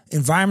raised me,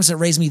 environments that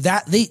raised me,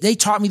 that they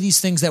taught me these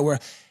things that were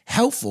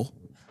helpful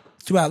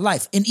throughout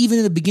life. And even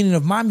in the beginning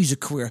of my music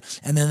career.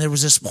 And then there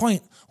was this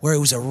point where it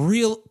was a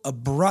real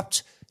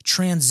abrupt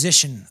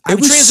transition. It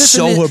was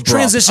so abrupt.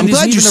 Transition I'm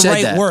glad isn't you even the said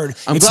right that. word.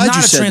 I'm It's glad not you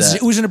a said transition.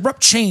 that. It was an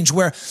abrupt change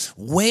where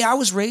way I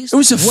was raised. It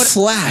was a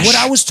flash. What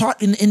I was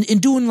taught in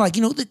doing like,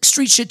 the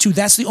street shit too,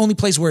 that's the only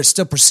place where it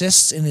still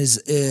persists and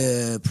is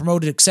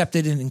promoted,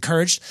 accepted, and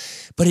encouraged.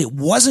 But it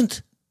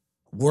wasn't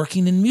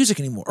working in music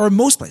anymore, or in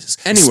most places.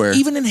 Anywhere.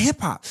 Even in hip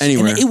hop.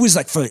 Anywhere. And it was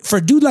like for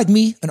a dude like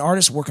me, an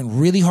artist working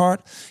really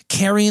hard,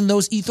 carrying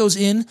those ethos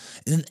in,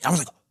 and I was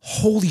like,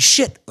 holy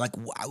shit, like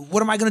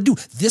what am I gonna do?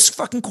 This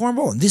fucking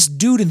cornball and this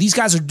dude and these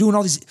guys are doing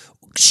all these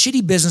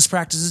shitty business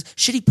practices,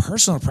 shitty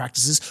personal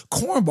practices,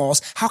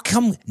 cornballs. How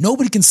come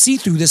nobody can see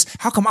through this?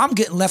 How come I'm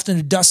getting left in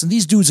the dust and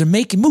these dudes are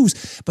making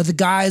moves? But the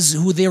guys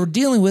who they were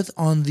dealing with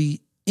on the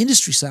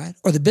industry side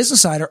or the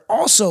business side are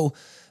also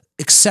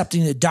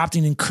accepting,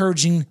 adopting,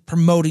 encouraging,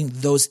 promoting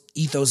those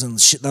ethos and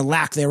shit, the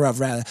lack thereof,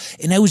 rather.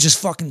 And it was just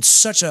fucking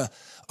such a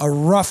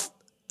rough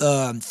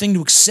thing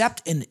to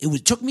accept. And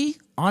took me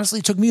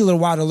a little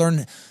while to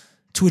learn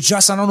to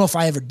adjust. I don't know if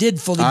I ever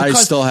did fully. Because,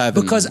 I still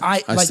haven't. Because I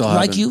still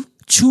like haven't. you,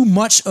 too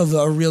much of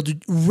a real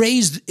dude,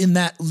 raised in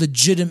that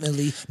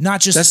legitimately,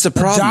 not just That's the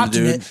problem,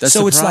 adopting dude. it. That's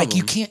so the it's like problem.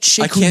 you can't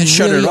shake I who can't you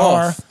shut really it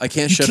are. off. I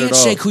can't you shut it can't off.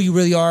 shake who you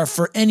really are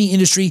for any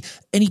industry,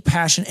 any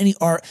passion, any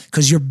art,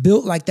 because you're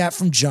built like that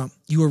from jump.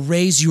 You were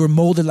raised, you were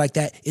molded like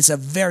that. It's a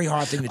very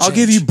hard thing to change. I'll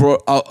give you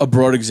a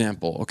broad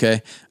example,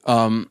 okay?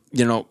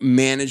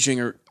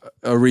 Managing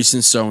a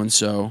recent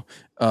so-and-so,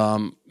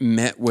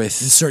 met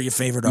with... Insert your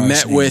favorite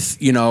artist. Met with,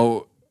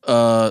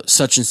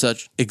 such and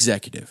such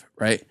executive,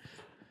 right?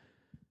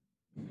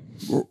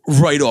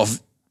 Right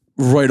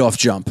off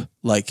jump.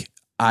 Like,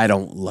 I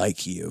don't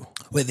like you.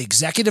 Wait, the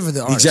executive or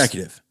the artist?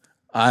 Executive.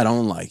 I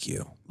don't like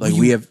you. Like,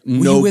 Were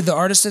you with the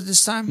artist at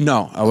this time?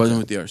 No, I wasn't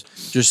with the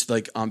artist. Just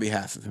like on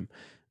behalf of him.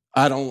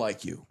 I don't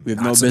like you. We have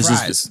Not no surprised.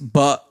 business.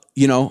 But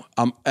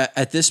I'm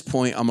at this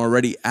point. I'm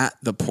already at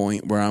the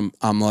point where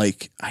I'm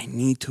like, I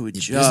need to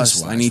adjust.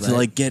 business-wise, I need to right?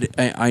 like get it.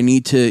 I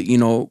need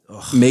to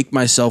make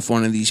myself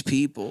one of these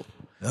people.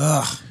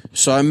 Ugh.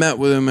 So I met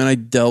with him and I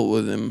dealt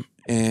with him,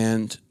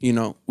 and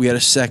we had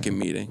a second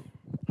meeting.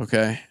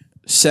 Okay,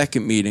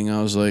 second meeting.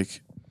 I was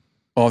like,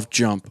 off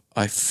jump,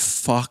 I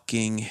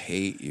fucking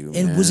hate you.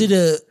 And man.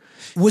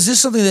 was this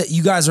something that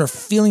you guys are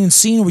feeling and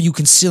seeing? Or were you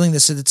concealing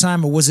this at the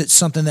time, or was it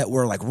something that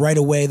were like right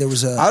away? There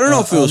was I don't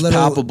know if it was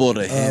palpable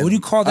to him. What do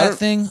you call that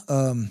thing?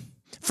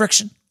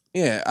 Friction.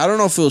 Yeah, I don't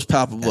know if it was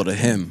palpable to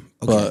him,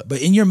 Okay.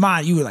 But in your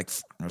mind, you were like,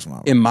 "That's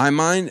my in my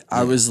mind,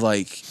 I was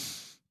like,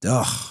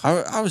 ugh."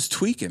 I was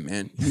tweaking,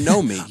 man. You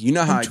know me. You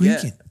know how I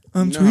tweaking. get.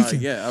 I'm You know how I tweaking.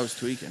 get. I was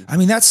tweaking. I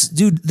mean, that's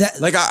dude. That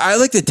Like I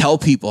like to tell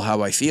people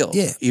how I feel.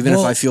 Yeah, Even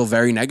well, if I feel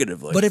very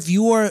negatively. But if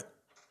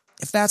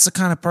that's the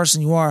kind of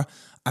person you are,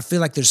 I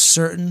feel like there's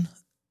certain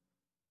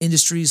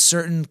industries,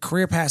 certain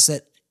career paths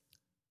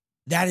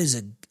that is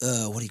a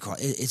what do you call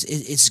it?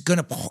 It's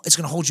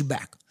gonna hold you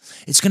back.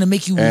 It's gonna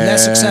make you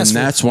less successful.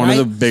 And that's one right?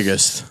 of the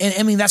biggest. And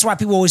I mean, that's why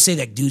people always say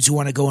that dudes who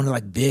want to go into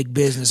like big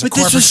business, or But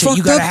this corporate was shit,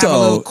 you fucked gotta up, have a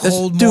little though.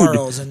 cold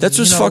morals. And That's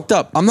what's you know, fucked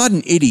up. I'm not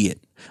an idiot.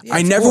 Yeah, I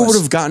of never course.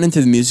 would have gotten into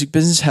the music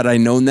business had I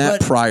known that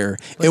But- prior.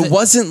 but It the-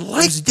 wasn't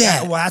like was-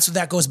 that. Well, that's what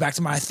that goes back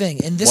to my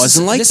thing. And this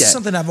Wasn't is like this that. is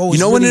something I've always.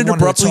 You know when really it wanted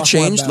to abruptly talk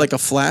more changed about. like a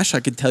flash? I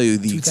could tell you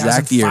the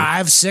exact year.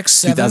 2005, 6,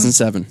 7.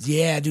 2007.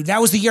 Yeah, dude,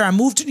 that was the year I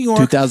moved to New York.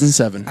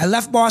 2007. I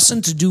left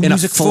Boston to do In a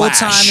music full flash.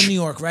 time in New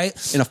York, right?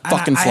 In a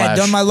fucking I had flash.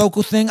 done my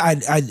local thing.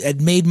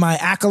 I'd made my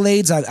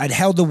accolades. I'd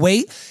held the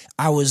weight.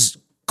 I was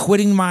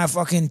quitting my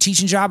fucking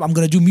teaching job. I'm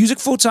going to do music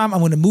full time. I'm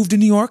going to move to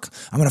New York.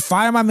 I'm going to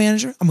fire my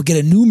manager. I'm going to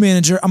get a new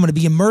manager. I'm going to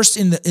be immersed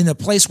in a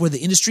place where the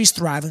industry's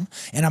thriving,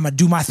 and I'm going to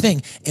do my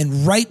thing.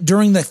 And right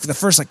during the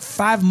first like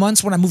 5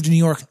 months when I moved to New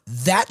York,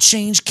 that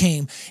change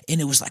came,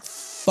 and it was like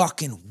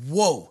fucking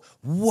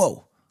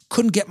whoa.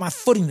 Couldn't get my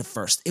footing at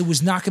first. It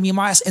was knocking me in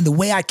my ass. And the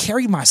way I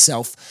carried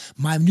myself,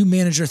 my new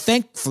manager,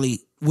 thankfully,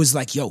 was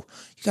like, yo,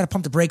 you got to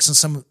pump the brakes on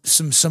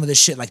some of this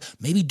shit. Like,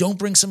 maybe don't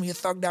bring some of your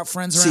thugged out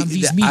friends around See,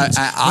 these meetings.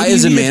 I Maybe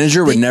as you a need to-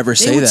 manager would never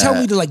say They would tell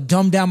that. me to like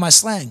dumb down my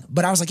slang.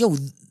 But I was like, yo,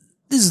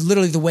 this is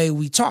literally the way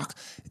we talk.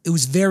 It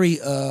was very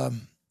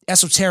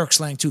esoteric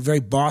slang too, very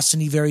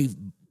Boston-y, very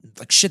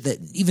like shit that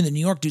even the New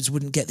York dudes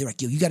wouldn't get. They're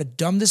like, yo, you got to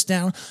dumb this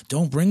down.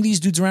 Don't bring these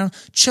dudes around.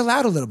 Chill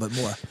out a little bit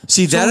more.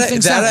 See, So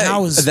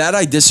that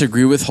I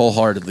disagree with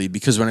wholeheartedly,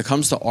 because when it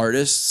comes to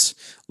artists,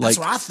 like, that's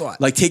what I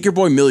thought. Like, take your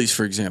boy Millie's,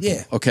 for example.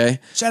 Yeah. Okay.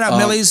 Shout out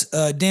Millie's,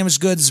 Damaged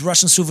Goods,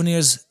 Russian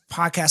Souvenirs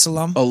podcast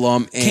alum.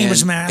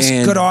 Cambridge, Mass.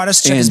 And, good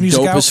artist. Check his and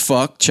music dope out. as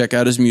fuck. Check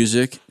out his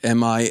music.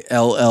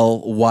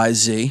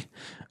 MILLYZ.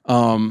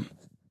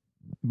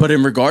 But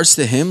in regards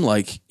to him,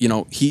 like, you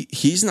know,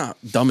 he's not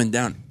dumbing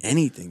down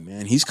anything,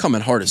 man. He's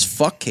coming hard as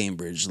fuck,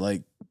 Cambridge.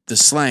 Like, the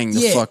slang,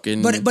 the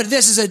fucking. But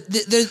this is a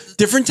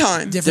different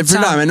time. Different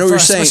time I know what you're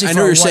for- saying. I especially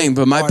know what for you're a saying.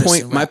 But white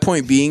artist, my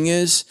point being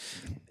is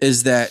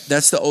that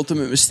that's the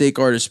ultimate mistake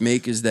artists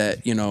make, is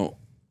that, you know,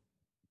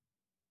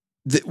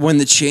 when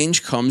the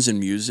change comes in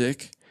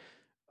music,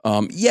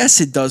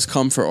 yes, it does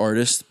come for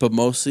artists, but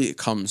mostly it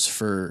comes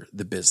for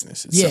the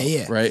business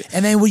itself, right?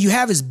 And then what you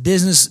have is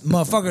business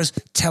motherfuckers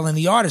telling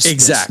the artists this.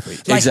 Exactly,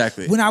 Like,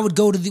 exactly. When I would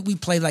go to we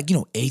play like, you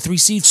know,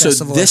 A3C So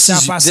Festival, this or is-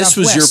 South by this Southwest,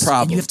 was your and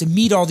problem. you have to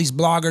meet all these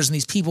bloggers and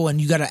these people,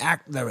 and you got to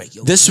act like,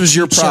 yo, This was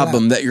your chill out.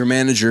 problem that your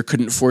manager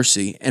couldn't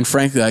foresee. And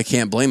frankly, I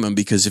can't blame him,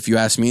 because if you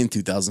asked me in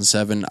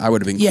 2007, I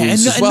would have been Yeah,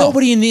 clueless and as well.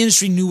 nobody in the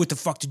industry knew what the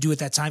fuck to do at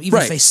that time, even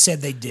Right. if they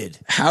said they did.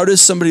 How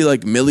does somebody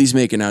like Millie's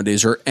make it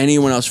nowadays, or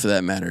anyone else for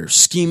that matter?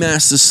 Ski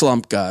Mask the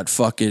Slump God,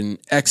 fucking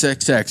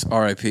XXX,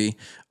 RIP,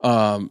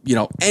 you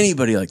know,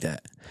 anybody like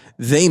that.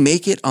 They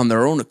make it on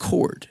their own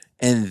accord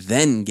and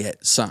then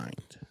get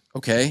signed.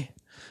 Okay?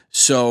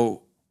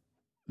 So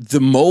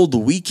the mold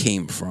we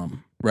came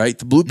from, right?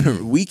 The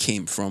blueprint we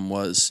came from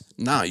was,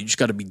 nah, you just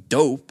got to be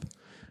dope.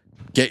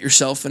 Get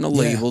yourself in a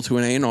label to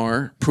an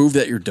A&R, prove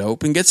that you're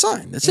dope, and get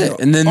signed. That's it.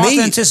 And then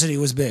authenticity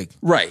was big.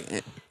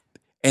 right.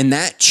 And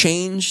that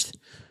changed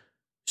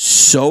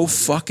so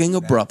fucking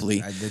abruptly.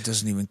 It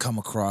doesn't even come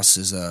across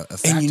as a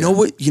factor. And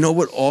you know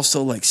what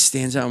also like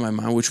stands out in my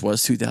mind, which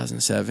was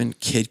 2007,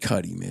 Kid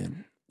Cudi,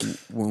 man.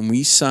 When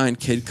we signed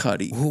Kid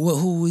Cudi,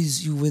 Who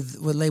was you with?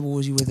 What label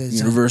was you with?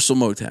 Universal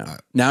Motown.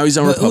 Now he's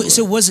on Republic.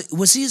 So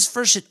was he his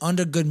first shit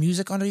under Good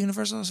Music under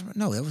Universal?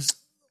 No, that was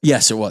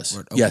Yes, it was.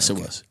 Okay, Yes, it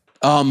was.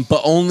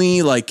 But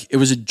only like it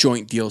was a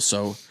joint deal.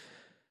 So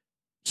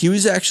he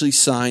was actually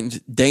signed.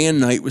 Day and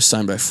Night was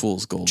signed by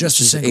Fool's Gold, just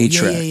a which is single.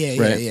 A-Track,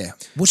 right? Yeah.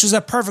 Which was a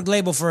perfect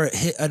label for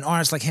an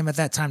artist like him at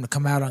that time to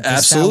come out on. 'cause that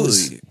Absolutely.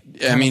 was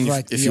I kind mean, of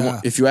like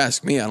if you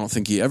ask me, I don't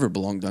think he ever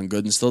belonged on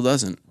Good and still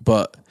doesn't.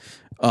 But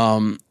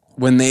when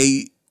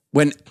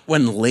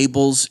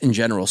labels in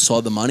general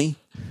saw the money,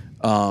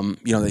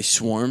 you know, they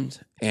swarmed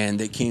and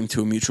they came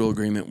to a mutual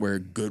agreement where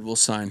Good will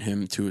sign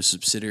him to a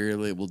subsidiary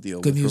label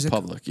deal Good with Music?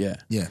 Republic. Yeah.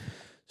 Yeah.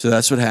 So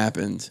that's what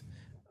happened.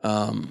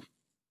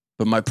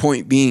 But my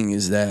point being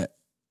is that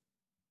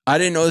I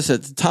didn't know this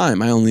at the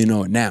time. I only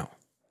know it now.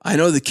 I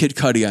know the Kid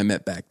Cudi I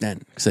met back then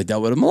because I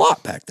dealt with him a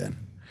lot back then.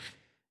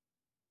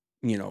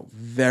 You know,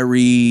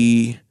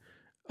 very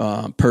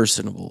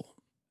personable,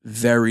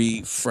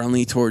 very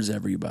friendly towards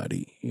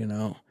everybody, you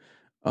know,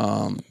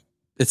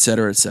 et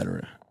cetera, et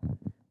cetera.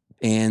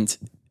 And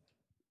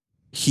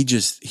he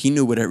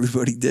knew what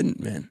everybody didn't,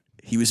 man.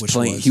 He was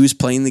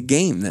playing the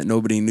game that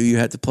nobody knew you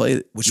had to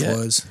play. Which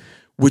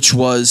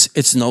was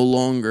it's no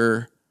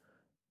longer,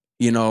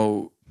 you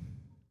know,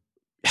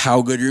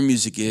 how good your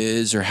music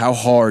is or how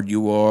hard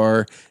you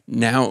are.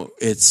 Now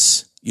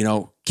it's, you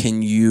know,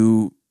 can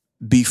you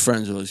be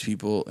friends with those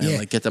people and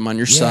like get them on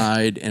your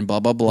side and blah,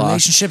 blah, blah.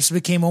 Relationships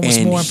became almost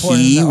And more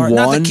important he than the art.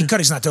 Not that won- Kid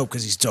Cudi's not dope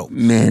because he's dope.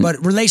 Man.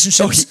 But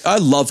relationships. I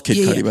love Kid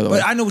Cudi, by the way.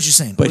 But I know what you're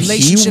saying. But he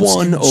Relationships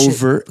won and shit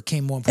over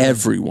became more important.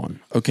 everyone,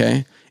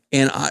 okay?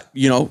 And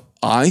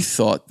I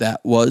thought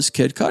that was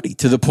Kid Cudi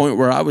to the point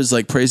where I was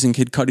like praising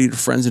Kid Cudi to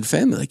friends and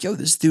family. Like, yo,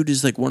 this dude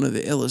is like one of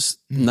the illest,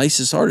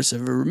 nicest artists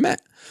I've ever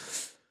met.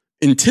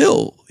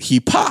 Until he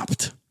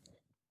popped.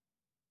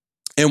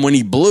 And when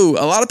he blew,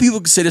 a lot of people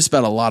can say this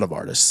about a lot of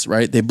artists,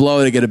 right? They blow,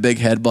 they get a big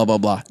head, blah, blah,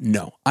 blah.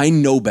 No, I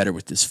know better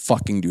with this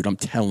fucking dude. I'm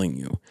telling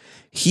you.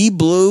 He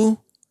blew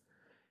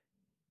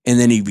and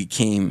then he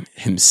became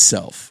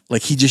himself.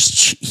 Like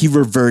he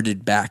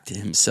reverted back to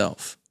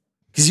himself.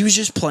 Because he was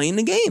just playing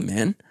the game,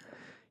 man.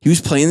 He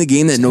was playing the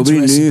game that nobody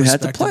knew you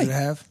had to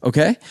play.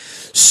 Okay?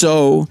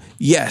 So,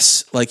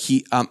 yes, like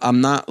I'm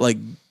not like,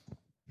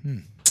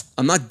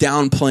 I'm not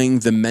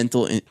downplaying the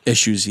mental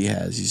issues he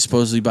has. He's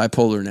supposedly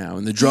bipolar now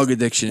and the drug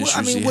addiction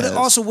issues he has.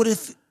 Also, what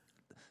if,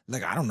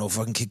 like, I don't know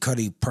fucking Kid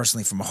Cudi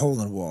personally from a hole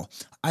in the wall.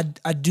 I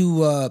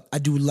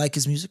do like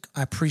his music.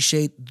 I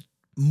appreciate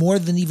more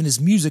than even his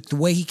music, the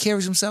way he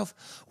carries himself,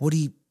 what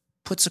he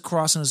puts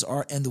across in his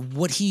art, and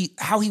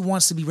how he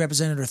wants to be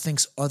represented or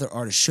thinks other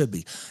artists should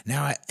be.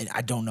 Now,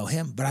 I don't know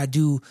him, but I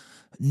do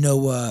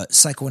know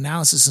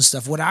psychoanalysis and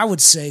stuff. What I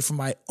would say from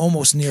my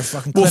almost near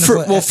fucking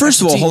clinical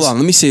First of all, expertise- hold on.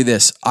 Let me say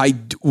this.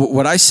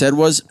 What I said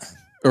was,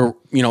 or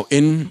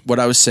in what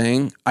I was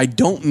saying, I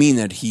don't mean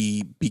that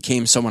he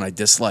became someone I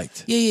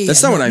disliked. Yeah.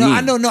 That's not what I mean.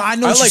 I know. I know. I what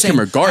you're like saying. him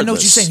regardless. I know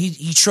what you're saying.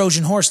 He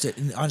Trojan horsed it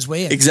on his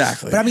way in.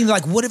 Exactly. But I mean,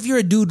 like, what if you're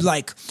a dude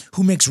like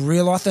who makes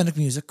real authentic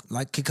music,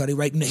 like Kid Cudi,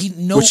 right?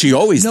 Which he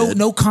always did.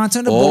 No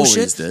content of Always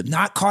bullshit. did.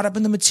 Not caught up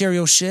in the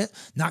material shit.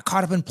 Not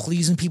caught up in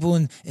pleasing people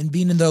and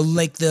being in the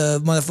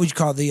what you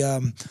call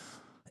the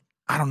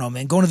I don't know,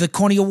 man, going to the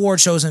corny award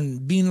shows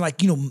and being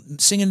like,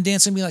 singing and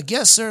dancing, being like,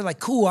 yes, sir, like,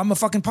 cool, I'm a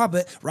fucking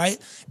puppet, right?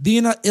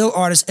 Being an ill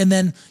artist, and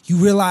then you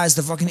realize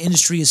the fucking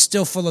industry is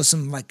still full of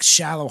some like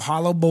shallow,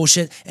 hollow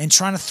bullshit, and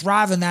trying to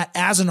thrive in that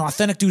as an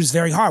authentic dude is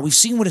very hard. We've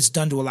seen what it's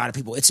done to a lot of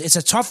people. It's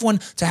a tough one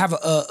to have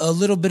a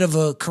little bit of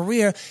a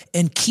career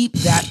and keep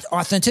that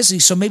authenticity.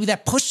 So maybe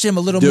that pushed him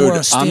a little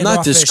more standoffish. I'm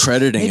not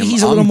discrediting maybe him.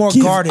 He's a little more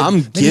guarded. I'm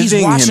maybe he's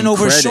giving watching him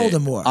over credit. his shoulder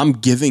more. I'm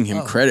giving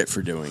him credit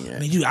for doing it. I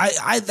mean, dude,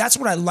 I that's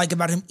what I like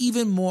about him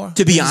even more.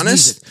 To be than his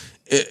honest,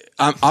 music.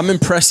 I'm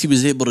impressed he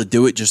was able to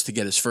do it just to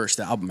get his first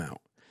album out.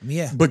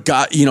 Yeah. But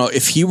God,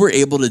 if he were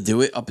able to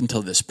do it up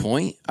until this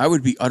point, I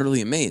would be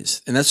utterly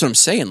amazed. And that's what I'm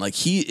saying. Like,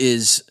 he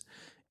is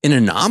an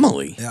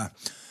anomaly. Yeah.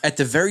 At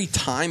the very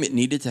time it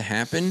needed to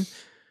happen,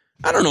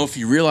 I don't know if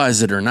you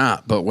realize it or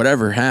not, but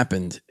whatever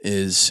happened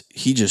is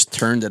he just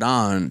turned it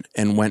on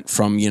and went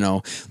from,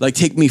 like,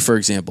 take me for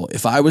example.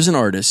 If I was an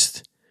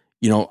artist,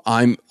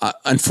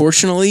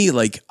 unfortunately,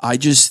 like, I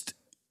just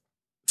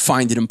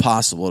find it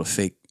impossible to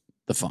fake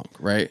the funk,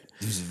 right?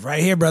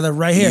 Right here, brother,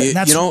 right here. You,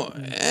 That's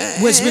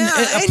what's been a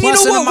and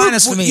plus and a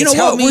minus for me. You know It's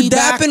what? helped me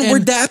back We're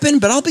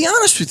dapping, but I'll be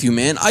honest with you,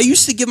 man. I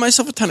used to give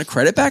myself a ton of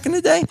credit back in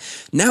the day.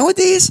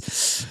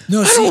 Nowadays, I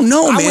don't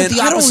know, man.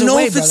 I don't know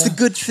if it's the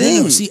good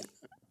thing.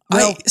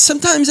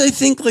 Sometimes I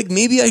think like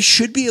maybe I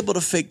should be able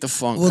to fake the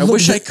funk. I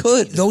wish I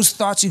could. Those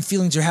thoughts and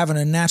feelings you're having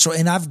are natural,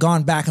 and I've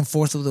gone back and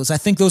forth with those. I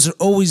think those are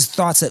always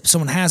thoughts that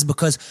someone has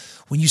because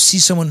when you see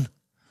someone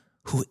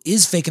who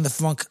is faking the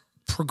funk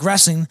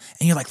progressing and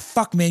you're like,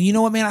 fuck, man, you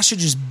know what, man, I should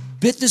just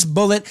bit this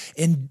bullet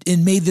and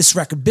made this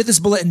record, bit this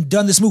bullet and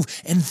done this move.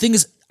 And the thing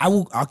is,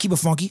 I'll keep it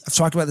funky. I've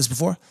talked about this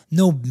before.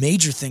 No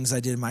major things I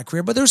did in my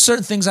career, but there's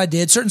certain things I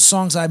did, certain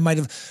songs I might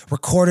have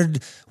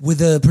recorded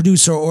with a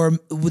producer or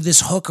with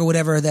this hook or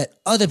whatever that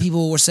other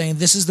people were saying,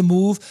 this is the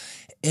move.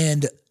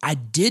 And I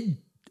did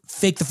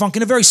fake the funk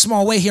in a very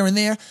small way here and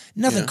there.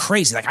 Nothing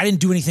crazy. Like, I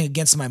didn't do anything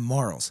against my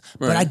morals.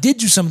 Right. But I did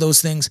do some of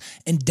those things.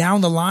 And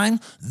down the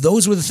line,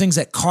 those were the things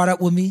that caught up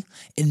with me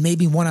and made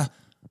me want to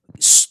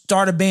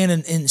start a band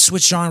and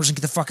switch genres and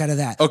get the fuck out of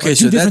that. Okay,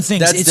 so that's things.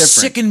 That's it's different.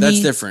 Sickened me,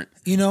 that's different.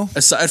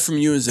 Aside from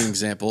you as an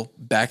example,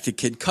 back to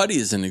Kid Cudi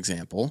as an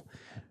example,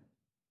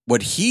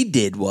 what he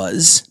did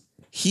was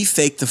he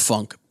faked the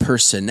funk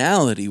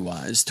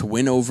personality-wise to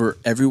win over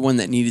everyone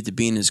that needed to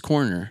be in his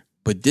corner,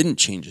 but didn't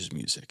change his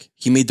music.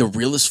 He made the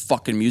realest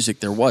fucking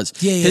music there was.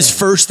 His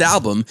first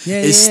album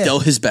is still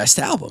his best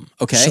album,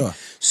 okay? Sure.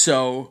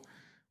 So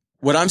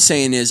what I'm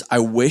saying is I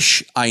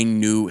wish I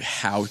knew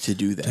how to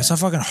do that. That's a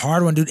fucking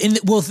hard one, dude. And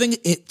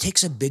it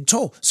takes a big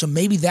toll. So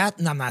maybe that,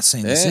 and I'm not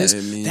saying this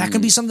that can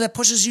be something that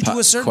pushes you to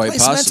a certain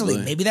place mentally.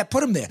 Maybe that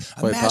put him there.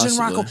 Imagine,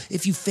 Rocco,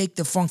 if you faked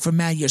the funk for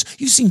mad years.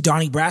 You've seen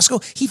Donnie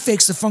Brasco. He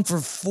fakes the funk for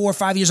 4 or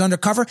 5 years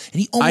undercover,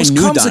 and he almost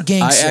comes a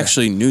gangster. I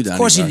actually knew Donnie. Of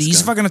course he did.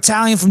 He's a fucking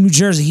Italian from New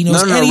Jersey. He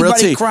knows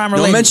anybody crime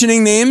related. No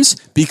mentioning names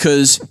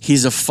because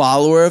he's a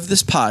follower of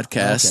this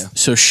podcast. Okay.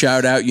 So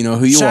shout out, you know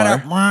who you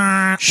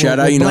are. Shout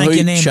out, you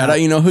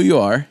know who you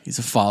are. He's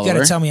a follower. You got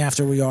to tell me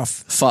after we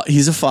off.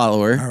 He's a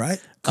follower. All right.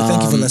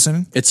 Thank you for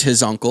listening. It's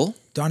his uncle.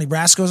 Donnie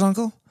Brasco's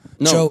uncle?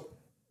 No.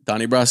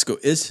 Donnie Brasco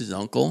is his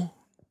uncle.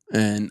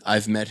 And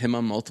I've met him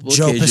on multiple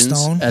occasions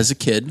as a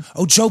kid.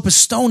 Oh, Joe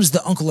Pistone is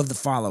the uncle of the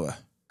follower.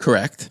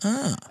 Correct.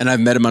 And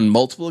I've met him on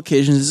multiple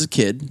occasions as a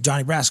kid.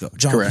 Johnny Brasco.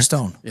 John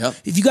Pistone. Yep.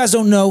 If you guys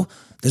don't know,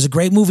 there's a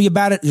great movie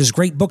about it. There's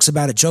great books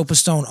about it. Joe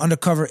Pistone,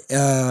 undercover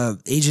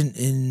agent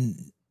in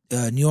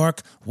New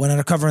York, went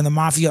undercover in the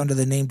mafia under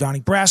the name Donnie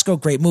Brasco.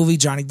 Great movie.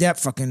 Johnny Depp,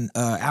 fucking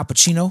Al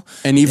Pacino.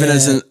 And even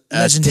as 10,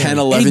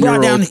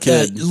 11-year-old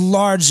kid.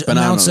 Large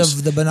amounts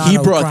of the Bonanno He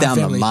brought down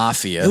family. the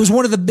mafia. It was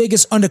one of the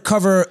biggest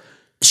undercover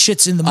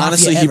shits in the mafia.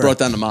 Honestly, he ever. brought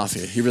down the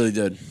mafia. He really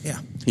did. Yeah.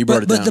 He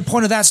brought it down. But the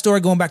point of that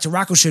story, going back to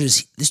Rocco shit,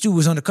 is this dude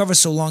was undercover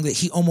so long that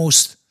he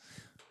almost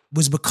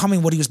was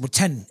becoming what he was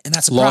pretending, and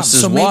that's a problem. Lost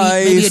his so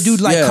wife. maybe a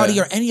dude like Yeah.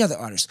 Cudi or any other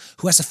artist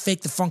who has to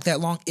fake the funk that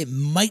long, it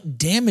might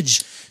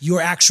damage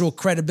your actual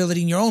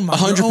credibility in your own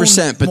mind.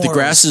 100%. But the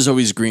grass is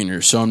always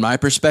greener. So in my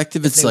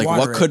perspective, it's they like,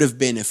 water what could have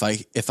been if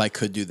I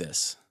could do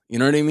this? You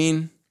know what I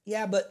mean?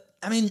 Yeah, but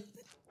I mean,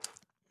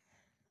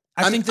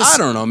 I think this. I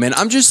don't know, man.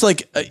 I'm just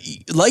like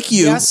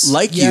you,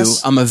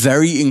 Yes. I'm a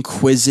very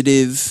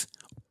inquisitive,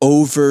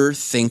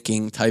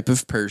 overthinking type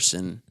of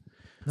person.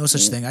 No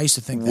such thing. I used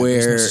to think that Where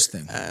there's no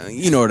such thing.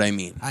 you know what I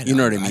mean. You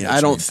know what I mean. I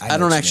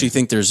don't actually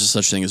think there's a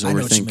such thing as I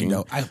know what you mean, overthinking.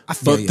 though. I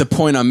feel But you. the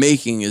point I'm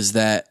making is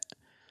that,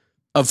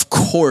 of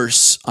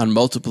course, on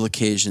multiple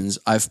occasions,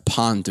 I've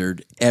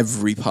pondered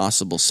every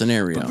possible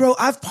scenario. Bro,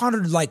 I've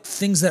pondered like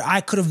things that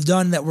I could have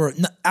done that were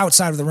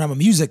outside of the realm of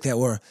music that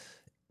were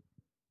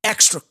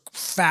extra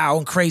foul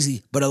and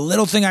crazy, but a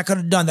little thing I could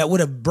have done that would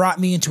have brought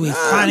me into a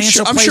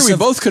financial I'm place. sure we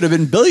both could have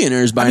been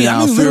billionaires by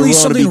now if we were literally willing to be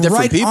something different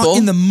right people.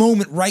 in the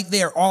moment, right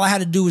there. All I had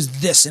to do was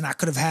this, and I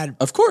could have had,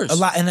 Of course. a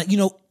lot. And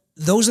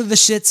those are the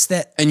shits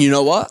that And you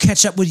know what?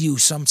 catch up with you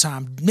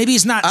sometime. Maybe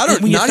it's not I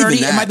don't. when you're Not 30.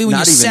 even that. It might be when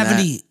not you're even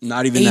 70. That.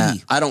 Not even 80. that.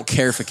 I don't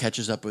care if it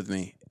catches up with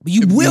me. But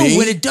you will Me?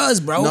 when it does,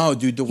 bro. No,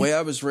 dude. The way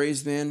I was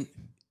raised, man,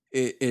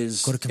 it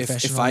is Go to if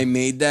confessional. I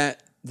made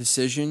that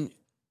decision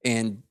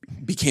and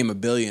became a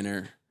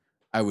billionaire,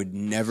 I would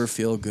never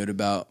feel good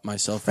about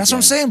myself. That's again. what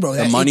I'm saying, bro. The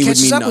That money it would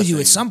catches mean up nothing. with you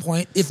at some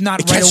point, if not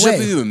It right catches away. up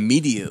with you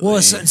immediately.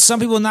 Well, some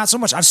people not so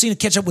much. I've seen it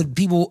catch up with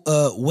people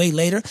way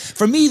later.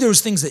 For me, there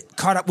was things that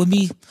caught up with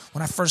me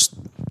when I first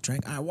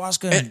drank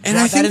ayahuasca, And brought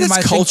I that think into that's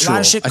my thing. A lot cultural.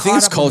 of shit I think caught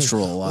it's up with me.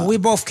 cultural a lot. Well, we're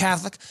both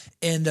Catholic,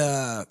 and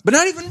but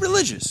not even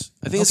religious.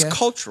 I think Okay. it's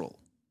cultural.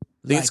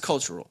 I think it's Like-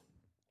 cultural.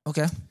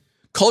 okay,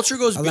 Culture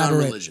goes beyond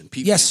Elaborate. religion.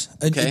 People, Yes,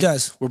 it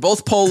does. We're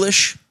both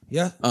Polish.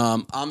 yeah,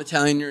 I'm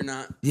Italian. You're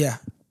not. yeah,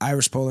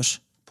 Irish, Polish,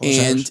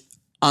 And Irish.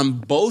 on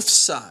both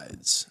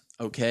sides,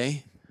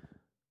 okay,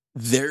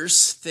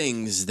 there's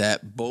things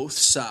that both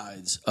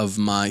sides of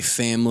my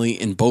family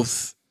in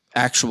both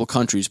actual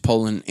countries,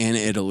 Poland and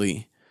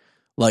Italy,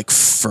 like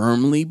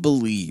firmly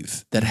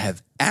believe that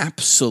have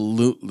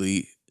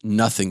absolutely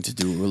nothing to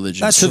do with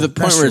religion. That's to true. the point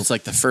That's where true. it's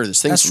like the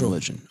furthest thing That's from true.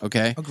 religion,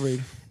 okay?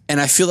 Agreed. And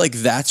I feel like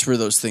that's where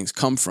those things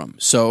come from.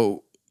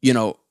 So,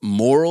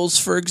 morals,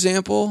 for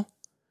example,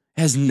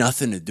 has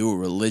nothing to do with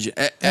religion.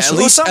 At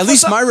least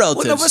my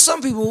relatives. Well, no, but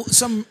some people,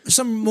 some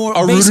more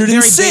are basic, rooted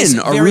in very sin.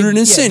 basic, Are very- rooted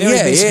in sin. very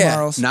Yeah, basic yeah.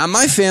 morals. Not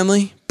my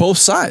family. Both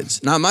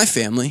sides. Not my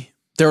family.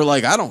 They're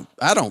like, I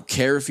don't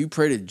care if you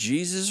pray to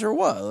Jesus or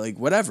what. Like,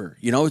 whatever.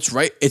 It's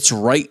right. It's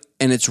right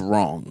and it's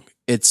wrong.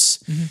 It's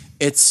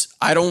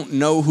I don't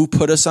know who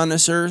put us on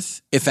this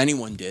earth, if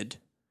anyone did,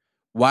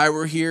 why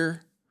we're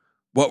here,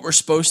 what we're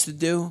supposed to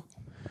do.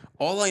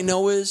 All I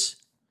know is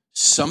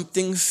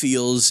something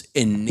feels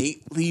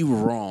innately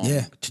wrong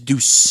Yeah. to do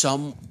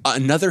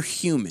another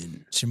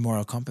human It's your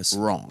moral compass.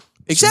 wrong.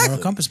 It's your Exactly.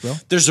 moral compass, bro.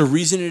 There's a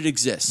reason it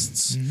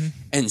exists.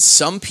 And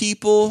some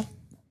people,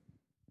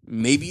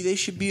 maybe they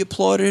should be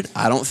applauded.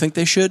 I don't think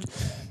they should.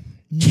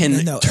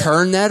 Can No.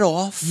 turn that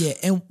off Yeah,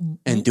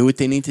 and do what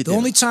they need to do. the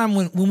only time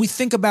when we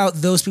think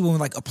about those people, when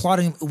like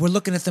applauding, we're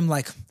looking at them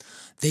like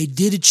they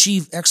did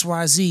achieve X,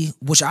 Y, Z,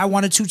 which I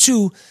wanted to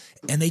too,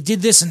 and they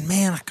did this, and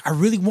man, I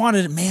really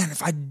wanted it. Man,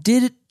 if I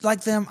did it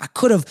like them, I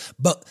could have.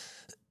 But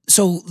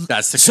so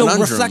That's the so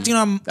conundrum. reflecting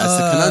on That's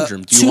the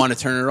conundrum. Do you two- want to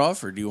turn it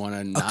off or do you want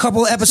to not? a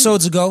couple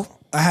episodes ago,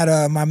 I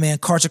had my man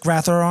Kartik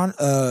Rathor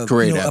on,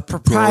 Great a ep.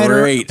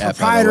 proprietor, Great ep,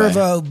 by the of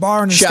way. a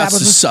bar and Shouts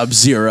to establishment.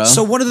 Sub-Zero.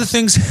 So one of the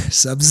things,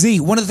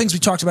 Sub-Z, one of the things we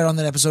talked about on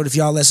that episode, if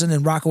y'all listen,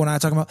 and Rocco and I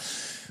talking about,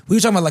 we were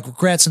talking about like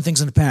regrets and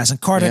things in the past. And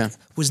Kartik Yeah.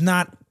 was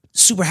not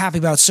super happy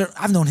about certain,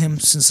 I've known him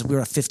since we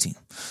were at 15.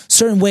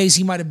 Certain ways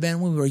he might have been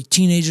when we were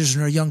teenagers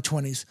in our young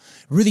 20s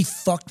really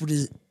fucked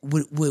with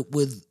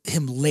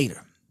him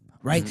later.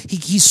 Right,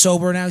 he's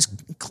sober now. He's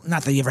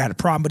not that he ever had a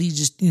problem, but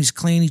he's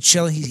clean, he's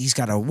chilling. He's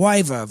got a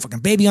wife, a fucking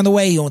baby on the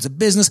way. He owns a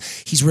business.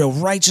 He's real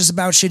righteous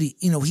about shit.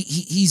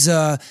 He's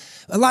a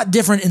lot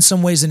different in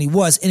some ways than he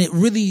was, and it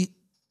really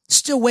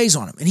still weighs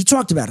on him. And he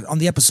talked about it on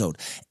the episode,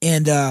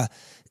 and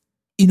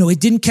it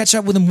didn't catch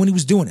up with him when he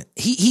was doing it.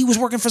 He was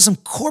working for some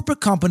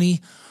corporate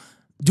company,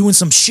 doing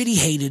some shit he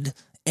hated.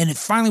 And it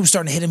finally was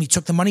starting to hit him. He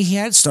took the money he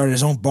had, started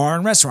his own bar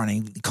and restaurant.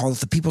 And he called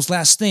it the People's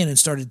Last Stand and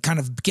started kind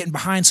of getting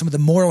behind some of the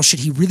moral shit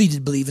he really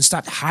did believe and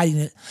stopped hiding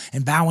it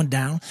and bowing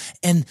down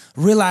and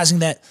realizing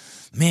that,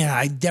 man,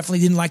 I definitely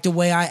didn't like the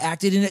way I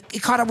acted. And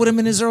it caught up with him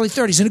in his early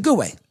 30s in a good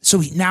way.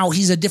 So now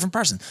he's a different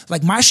person.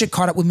 Like my shit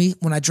caught up with me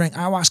when I drank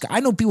ayahuasca. I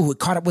know people who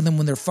caught up with him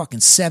when they're fucking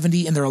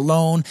 70 and they're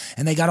alone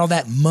and they got all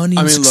that money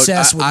and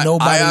success with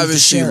nobody I to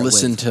obviously share it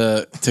listened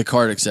with. to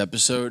Kartik's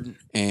episode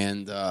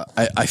and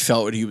I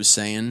felt what he was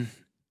saying.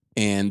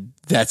 And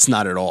that's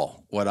not at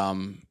all what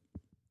I'm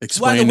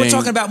explaining. Well, we're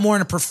talking about more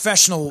in a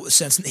professional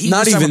sense. He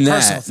Not was talking even about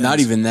personal that. things. Not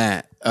even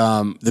that.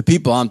 The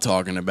people I'm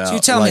talking about, So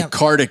you're telling me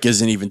Kartik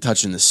isn't even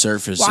touching the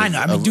surface. Well, I know.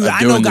 I mean, of dude, I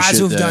doing know the guys shit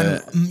who've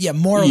that- done,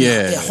 morally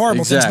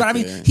horrible things. But I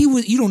exactly. mean, he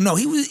was. You don't know.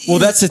 He was. Well,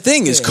 that's the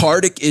thing is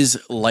Kartik is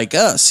like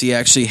us. He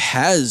actually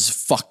has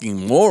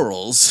fucking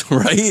morals,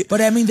 right? But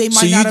I mean, they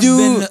So might you not have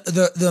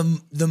do-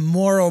 been the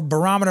moral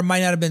barometer might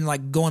not have been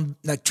like going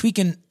like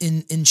tweaking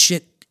in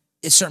shit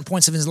at certain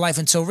points of his life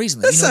until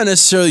recently. That's not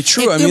necessarily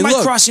true. It, I mean, it might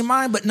look, cross your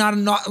mind, but not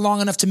long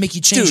enough to make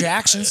you change your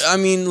actions. I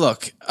mean,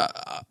 look,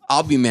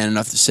 I'll be man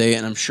enough to say it,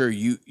 and I'm sure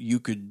you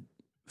could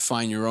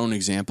find your own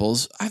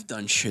examples. I've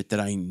done shit that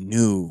I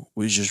knew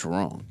was just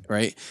wrong,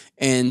 right?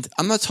 And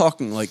I'm not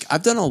talking like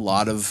I've done a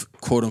lot of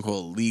quote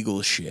unquote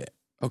legal shit,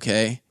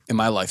 okay, in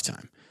my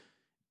lifetime.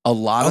 A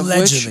lot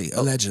Allegedly.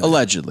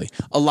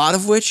 a lot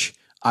of which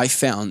I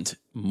found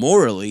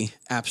morally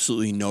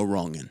absolutely no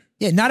wrong in.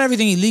 Yeah, not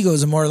everything illegal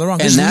is morally wrong.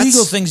 There's that's-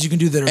 legal things you can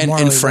do that are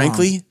morally And wrong.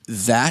 frankly,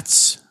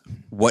 that's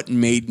what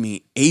made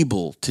me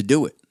able to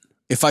do it.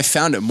 If I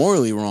found it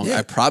morally wrong,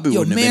 I probably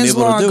wouldn't have been man's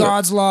able law, to do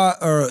God's law,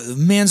 or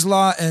man's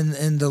law,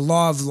 and the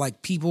law of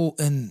like people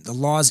and the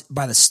laws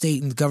by the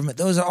state and the government.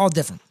 Those are all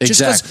different. Just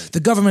Exactly. because the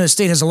government or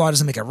state has a law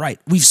doesn't make it right.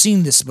 We've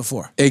seen this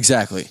before. it.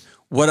 Exactly.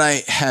 What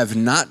I have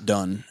not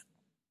done,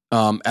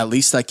 at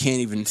least I can't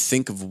even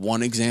think of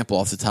one example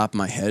off the top of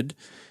my head,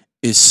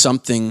 is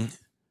something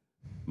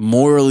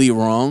morally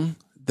wrong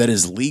that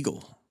is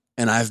legal.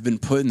 And I've been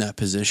put in that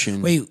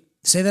position. Wait,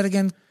 say that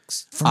again.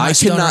 For my I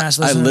stoner ass cannot. I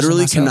listeners and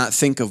literally myself. cannot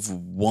think of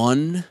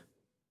one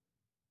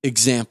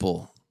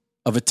example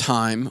of a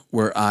time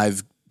where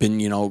I've been,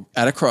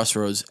 at a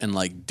crossroads and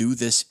like do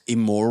this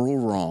immoral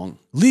wrong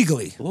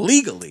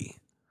legally,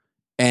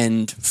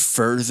 and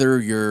further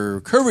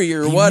your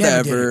career, or You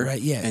whatever, never did it,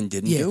 right? Yeah, and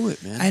didn't yeah. do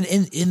it, man. And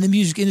in the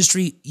music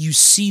industry, you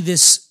see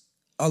this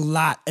a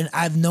lot. And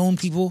I've known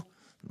people.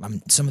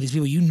 Some of these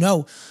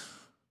people,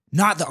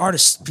 not the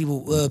artists,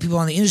 people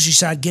on the industry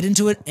side get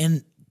into it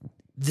and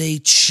they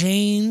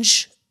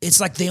change. It's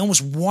like they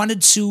almost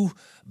wanted to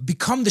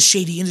become the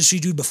shady industry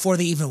dude before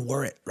they even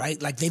were it,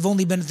 right? Like they've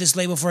only been at this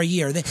label for a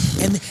year. And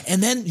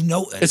then,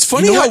 It's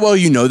funny how well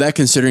you know that,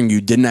 considering you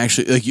didn't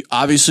actually,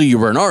 obviously you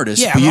were an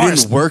artist, Yeah, but I'm you an didn't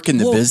artist. work in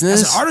the Well,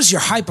 business. As an artist, you're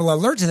hyper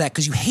alert to that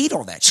because you hate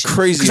all that shit. It's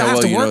Crazy how I have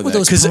well to you work know with that.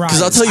 those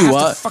Because I'll tell I you have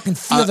what, to fucking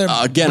feel their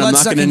again, I'm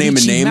not going to blood-sucking name a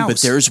Gucci name, but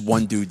mouse. there's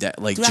one dude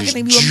that like Dude, I just could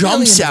name you a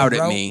jumps million of out them,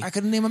 at bro. me. I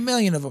could name a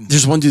million of them.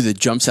 There's one dude that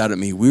jumps out at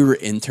me. We were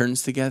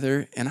interns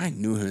together, and I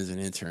knew him as an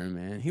intern,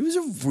 man. He was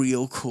a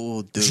real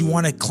cool dude. You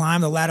want to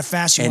climb the ladder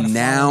fast. You and wanna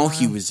now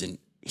follow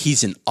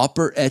he's an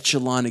upper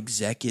echelon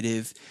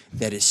executive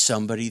that is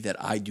somebody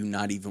that I do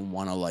not even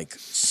want to like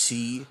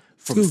see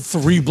from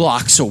 3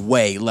 blocks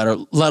away, let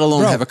alone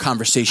Bro, have a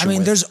conversation I mean,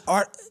 with. there's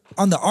art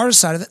on the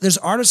artist side of it. There's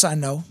artists I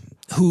know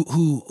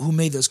who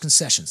made those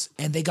concessions,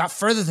 and they got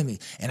further than me,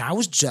 and I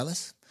was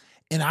jealous.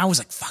 And I was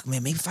like, fuck,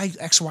 man, maybe if I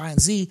X, Y, and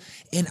Z.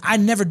 And I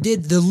never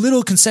did. The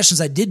little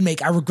concessions I did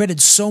make, I regretted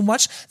so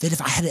much that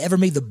if I had ever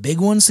made the big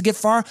ones to get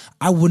far,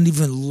 I wouldn't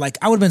even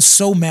I would have been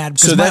so mad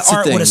because So my that's the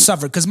art would thing. have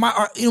suffered. Because my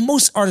art,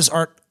 most artists'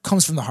 art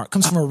comes from the heart,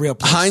 comes from a real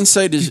place.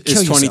 Hindsight is You kill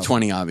yourself.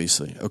 2020,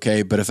 obviously.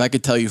 Okay, but if I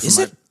could tell you from Is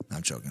my it? No,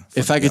 I'm joking.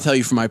 if I could tell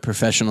you from my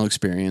professional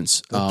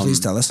experience, Please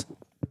tell us.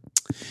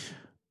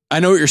 I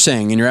know what you're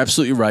saying, and you're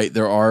absolutely right.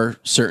 There are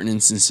certain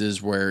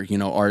instances where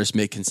artists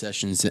make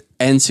concessions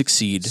and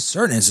succeed.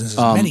 Certain instances,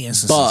 many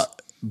instances.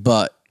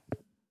 But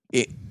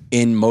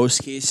in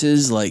most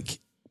cases, like,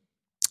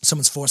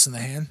 Someone's forcing the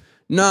hand.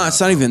 no, it's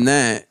not even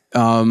that.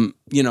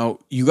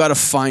 You got to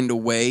find a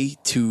way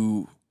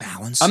to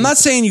Balance. I'm not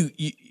saying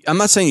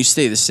you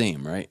stay the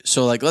same, right?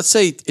 So like, let's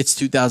say it's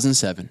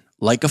 2007,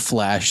 like a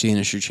flash, the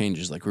industry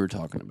changes, like we were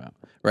talking about,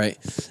 right?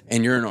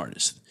 And you're an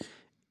artist,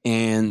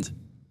 and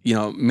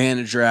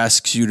manager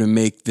asks you to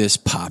make this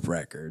pop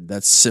record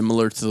that's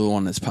similar to the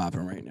one that's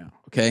popping right now.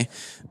 Okay,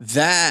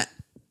 that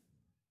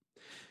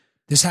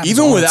This happens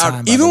all the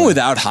time, by the way.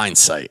 without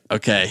hindsight,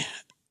 okay,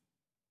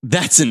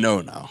 that's a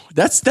no.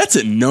 That's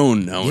a no.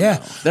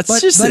 Yeah, that's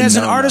but just. But a as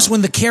an no-no. artist,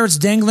 when the carrots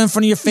dangle in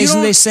front of your face You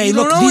and they don't- say, you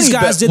don't "Look, know these any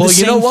guys better." did the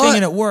same thing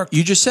and it worked,"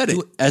 You just said it.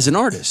 As an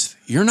artist,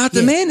 you're not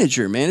the Yeah.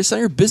 manager, man. It's not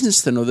your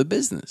business to know the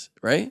business,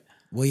 right?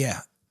 well, yeah.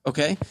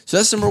 Okay, so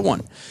that's number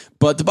one.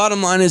 But the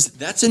bottom line is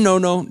that's a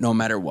no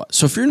matter what.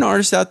 So if you're an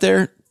artist out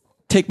there,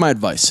 take my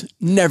advice.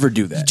 Never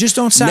do that. Just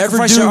don't Never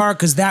sacrifice do- your art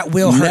because that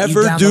will hurt you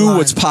Never down the do line.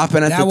 what's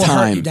popping at That the will hurt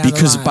time, you down the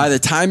because line. by the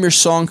time your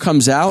song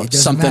comes out, It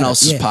doesn't something matter.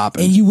 else is Yeah.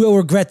 popping. And you will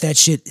regret that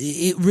shit.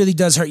 It really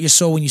does hurt your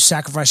soul when you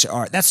sacrifice your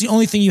art. That's the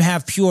only thing you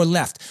have pure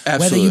left. Whether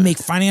Absolutely. you make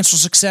financial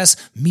success,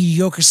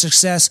 mediocre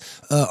success,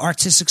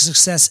 artistic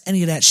success,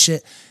 any of that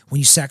shit, when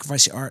you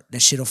sacrifice your art,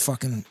 that shit will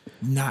fucking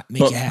not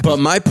make you happy. But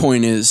my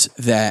point is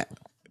that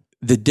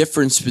the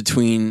difference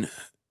between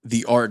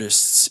the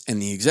artists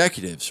and the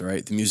executives,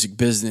 right? The music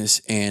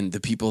business and the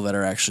people that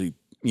are actually,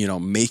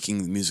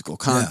 making the musical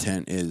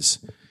content is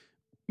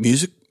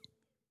music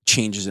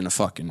changes in a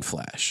fucking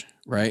flash,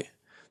 right?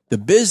 The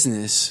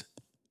business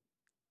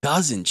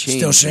doesn't change.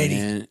 Still shady.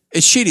 Man.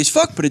 It's shady as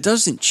fuck, but it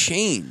doesn't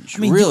change I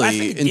mean, really I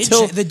think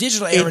until the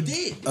digital era It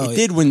did. Oh, It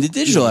did when the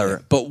digital yeah.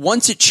 era. But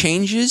once it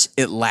changes,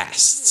 it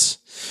lasts.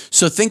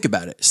 So think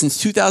about it. Since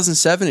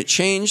 2007, it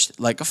changed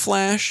like a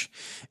flash.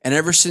 And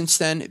ever since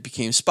then, it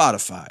became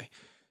Spotify,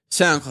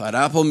 SoundCloud,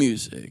 Apple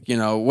Music,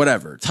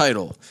 whatever,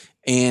 Tidal.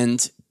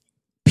 And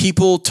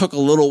people took a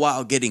little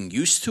while getting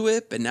used to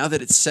it. But now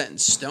that it's set in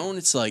stone,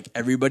 it's like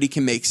everybody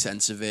can make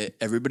sense of it.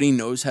 Everybody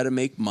knows how to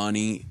make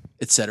money,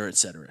 et cetera,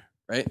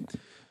 right?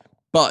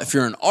 But if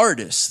you're an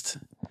artist,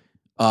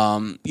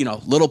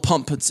 Lil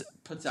Pump puts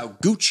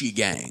out Gucci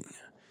Gang.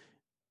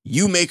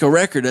 You make a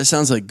record that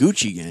sounds like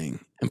Gucci Gang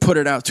and put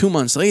it out 2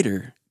 months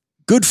later.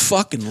 Good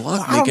fucking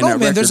luck I don't making know, that man.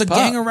 record There's a pop.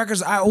 gang of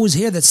records I always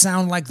hear that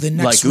sound like the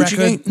next Like Gucci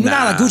record. Gang?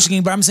 Not like Nah. Gucci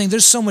Gang, but I'm saying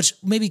there's so much,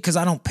 maybe because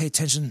I don't pay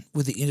attention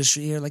with the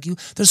industry here like you,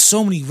 there's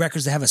so many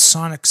records that have a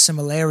sonic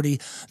similarity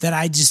that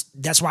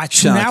that's why I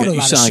tune out a lot You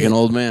of sound like shit. an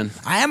old man.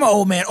 I am an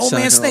old man. Old Sound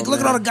man like an snake. old Look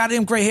at man. all the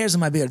goddamn gray hairs in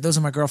my beard. Those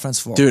are my girlfriend's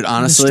fault. Dude, You've been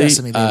honestly,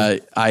 stressing me,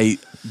 baby.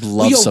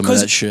 love some of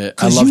that shit.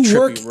 I love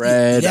Trippie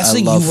Redd. That's the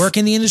thing. You work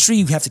in the industry.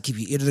 You have to keep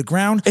your ear to the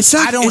ground. It's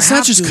not. It's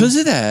not just because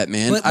of that,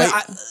 man.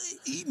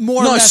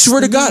 More. No, I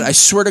swear to God. I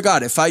swear to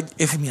God. If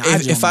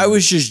I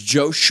was just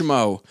Joe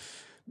Schmo,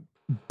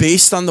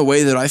 based on the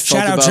way that I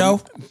felt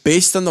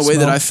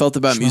that I felt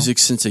about music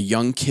since a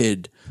young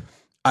kid,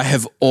 I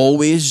have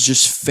always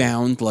just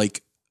found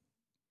like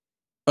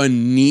a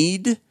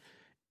need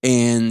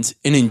and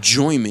an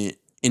enjoyment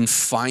in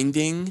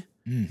finding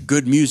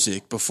good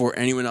music before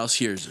anyone else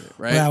hears it.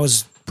 Right? Well, that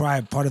was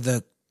probably part of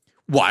the.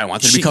 Why I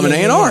wanted to become an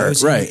A&R,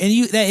 right?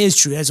 And that is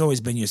true. That's always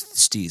been your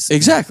steez.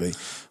 Exactly.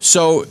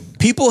 So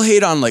people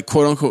hate on like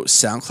quote unquote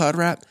SoundCloud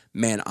rap.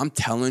 Man, I'm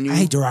telling you, I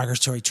hate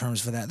derogatory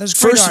terms for that. There's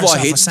first of all, I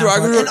hate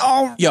derogatory. And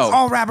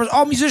all rappers,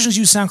 all musicians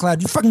use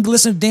SoundCloud. You fucking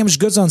listen to Damaged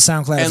Goods on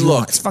SoundCloud. And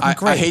look, it's fucking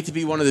great. I hate to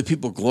be one of the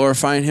people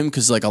glorifying him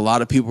because like a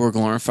lot of people were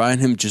glorifying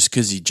him just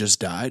because he just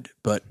died.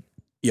 But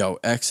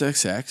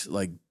XXX,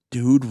 like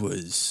dude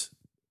was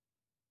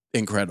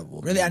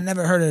incredible. Really, I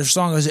never heard a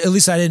song. At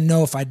least I didn't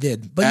know if I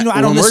did. But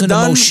I don't listen to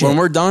most shit. When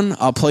we're done,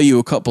 I'll play you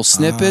a couple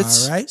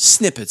snippets, All right.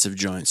 Snippets of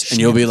joints, and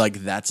you'll be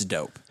like, "That's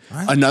dope."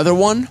 Right. Another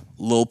one,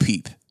 Lil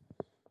Peep.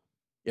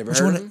 You ever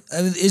heard of him?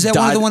 Is that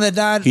one of the one that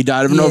died? He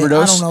died of an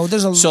overdose. I don't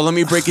know. So let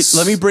me break it.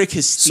 Let me break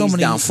his steez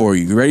down for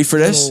you. You ready for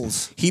this?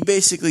 Goals. He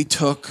basically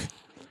took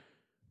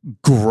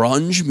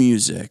grunge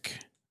music,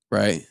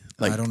 right?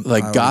 Like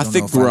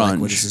gothic grunge.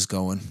 Where this is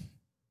going?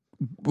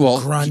 Well,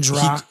 grunge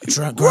rock,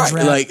 grunge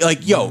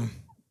rap.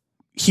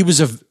 He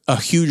was a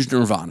huge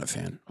Nirvana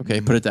fan.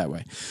 Okay, put it that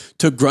way.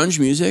 Took grunge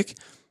music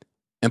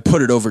and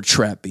put it over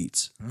trap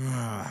beats.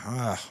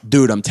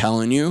 Dude, I'm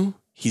telling you,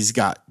 he's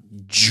got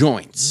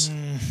joints.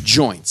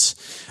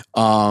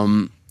 I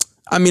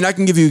mean, I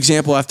can give you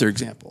example after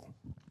example,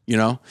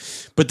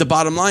 but the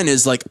bottom line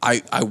is like,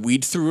 I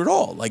weed through it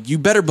all. Like you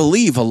better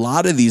believe a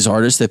lot of these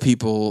artists that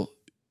people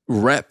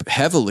rep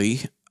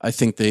heavily, I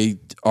think they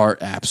are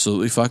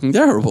absolutely fucking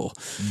terrible.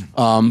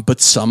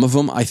 But some of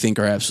them I think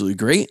are absolutely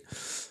great.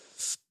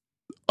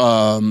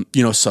 Some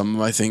of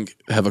them I think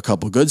have a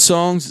couple good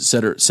songs, et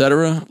cetera, et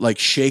cetera. Like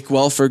Shake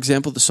Well, for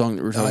example, the song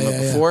that we were talking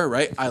about before,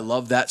 right? I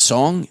love that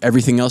song.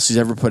 Everything else he's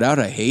ever put out,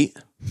 I hate,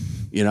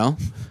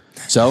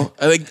 So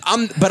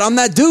I'm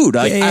that dude.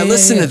 I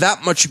listen to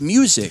that much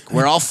music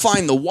where I'll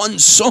find the one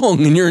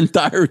song in your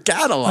entire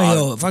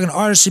catalog. Fucking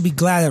artists should be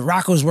glad that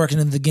Rocco's working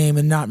in the game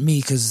and not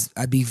me because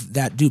I'd be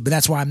that dude. But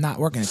that's why I'm not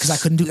working it because I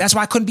couldn't do. That's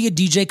why I couldn't be a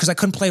DJ because I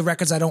couldn't play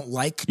records I don't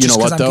like. You know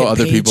what though?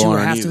 Other people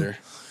aren't either.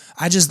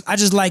 I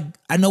just like,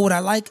 I know what I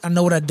like, I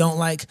know what I don't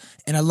like,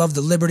 and I love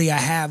the liberty I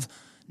have.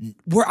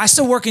 I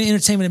still work in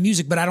entertainment and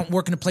music, but I don't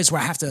work in a place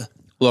where I have to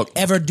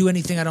ever do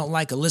anything I don't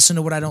like or listen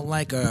to what I don't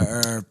like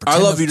or I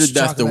love you to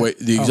death the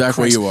exact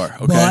way you are.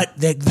 Okay, but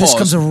this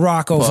comes a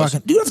Rocco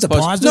fucking. Do you have to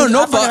pause? No,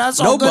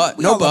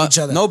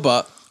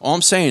 but. All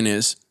I'm saying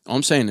is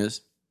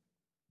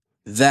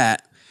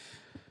that.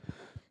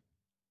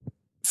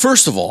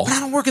 First of all, but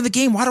I don't work in the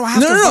game. Why do I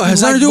have to? No. It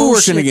has nothing to do with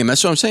working in the game.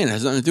 That's what I'm saying. It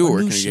has nothing to do with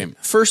working in the game.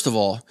 First of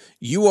all,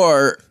 you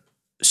are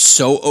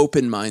so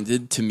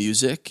open-minded to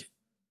music.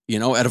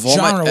 Out of all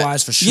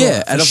genre-wise, for sure.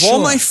 Yeah, out of all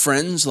my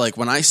friends, like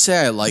when I say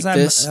I like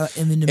this,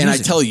 and I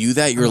tell you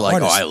that, you're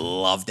like, "Oh, I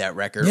love that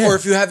record." Yeah. Or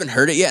if you haven't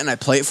heard it yet, and I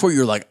play it for you,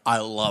 you're like, "I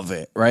love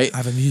it." Right? I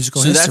have a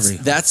musical history.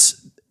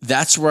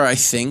 That's where I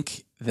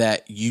think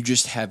that you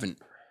just haven't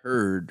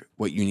heard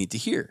what you need to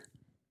hear.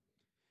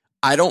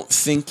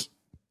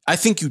 I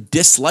think you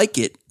dislike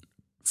it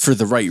for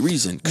the right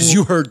reason because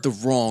you heard the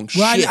wrong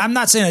shit. I'm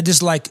not saying I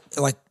dislike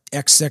like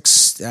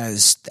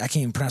XX. I can't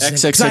even pronounce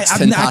it.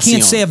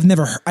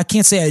 I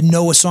can't say I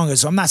know a song,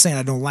 so I'm not saying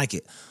I don't like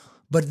it.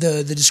 But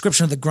the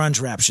description of the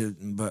grunge rap shit,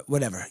 but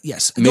whatever.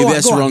 Yes, maybe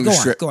that's the wrong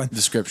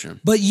description.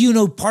 But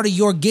part of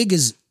your gig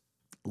is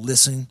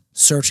listening,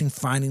 searching,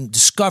 finding,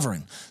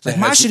 discovering. Like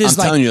my shit is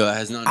like,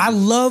 I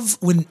love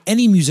when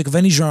any music of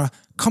any genre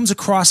comes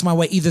across my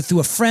way either through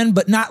a friend,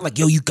 but not like,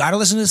 you gotta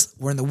listen to this.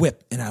 We're in the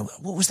whip. And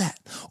what was that?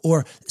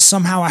 Or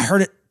somehow I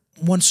heard it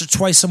once or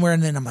twice somewhere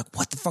and then I'm like,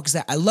 what the fuck is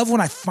that? I love when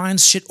I find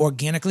shit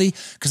organically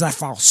because I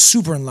fall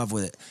super in love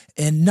with it.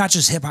 And not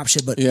just hip hop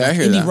shit, but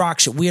indie rock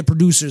shit, weird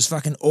producers,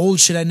 fucking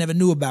old shit I never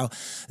knew about.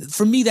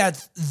 For me,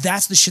 that's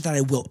the shit that I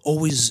will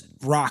always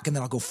rock, and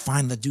then I'll go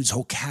find the dude's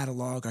whole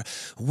catalog or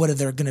what are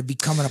they going to be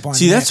coming up on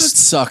See, next. That's what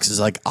sucks is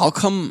like, I'll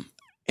come...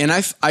 And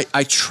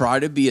I try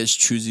to be as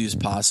choosy as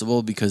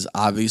possible because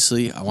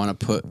obviously I want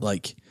to put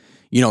like,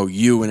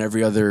 you and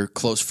every other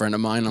close friend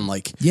of mine on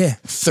like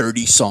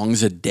 30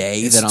 songs a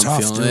day that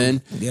I'm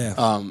feeling.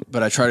 Yeah.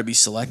 But I try to be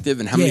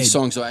selective. And how many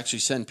songs do I actually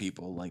send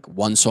people? Like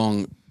one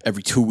song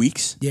every 2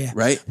 weeks. Yeah.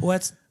 Right?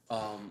 What?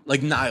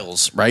 Like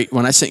Niles, right?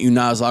 When I sent you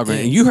Niles Logren,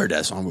 and you heard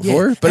that song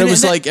before, but it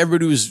was like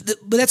everybody was...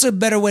 But that's a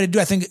better way to do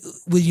it. I think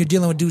when you're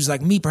dealing with dudes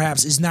like me,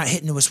 perhaps, is not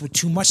hitting us with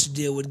too much to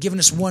deal with, giving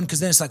us one, because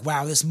then it's like,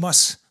 wow, this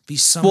must be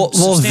Well,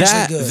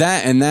 substantially good.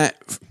 that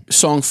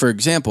song, for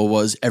example,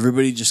 was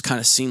everybody just kind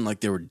of seemed like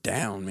they were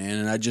down, man.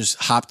 And I just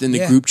hopped in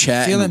the group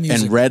chat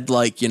and read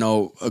like,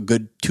 a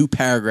good 2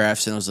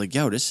 paragraphs, and I was like,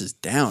 yo, this is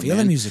down, Feeling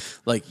man. music.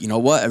 Like, you know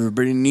what?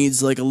 Everybody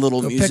needs like a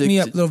little music. Pick me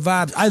up, little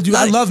vibes.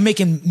 I love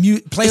making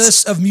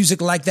playlists of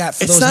music like that.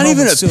 For It's those not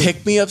even a too.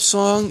 pick me up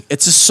song.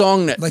 It's a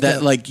song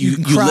that you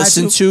can cry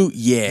listen to.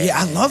 Yeah,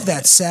 I love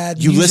that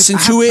sad. You music.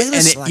 listen to it, and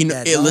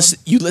it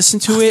you listen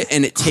to it,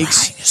 and it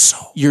takes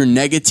your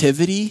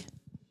negativity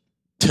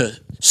to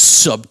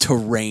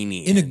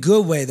subterranean in a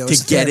good way, though,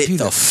 to get it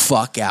the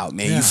fuck out,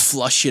 man. Yeah. You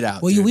flush it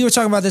out. Well, dude. we were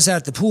talking about this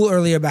at the pool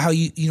earlier about how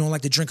you don't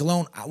like to drink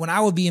alone. When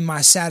I would be in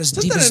my saddest,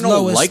 Not deepest, that I don't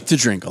lowest, like to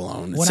drink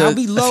alone. When I'd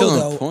be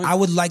low though, I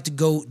would like to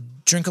go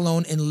drink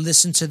alone and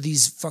listen to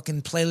these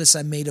fucking playlists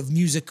I made of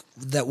music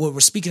that we're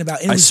speaking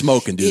about. And I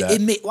smoke and do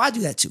that. Well, I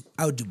do that too.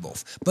 I would do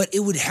both, but it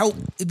would help.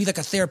 It'd be like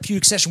a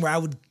therapeutic session where I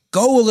would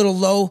go a little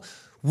low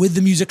with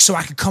the music so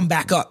I could come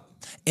back up.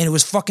 And it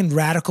was fucking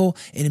radical,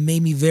 and it made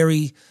me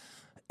very,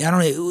 I don't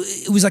know,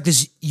 it was like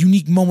this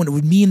unique moment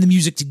with me and the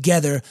music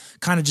together,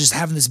 kind of just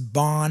having this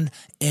bond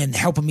and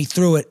helping me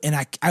through it. And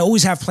I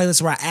always have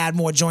playlists where I add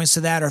more joints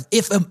to that, or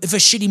if a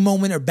shitty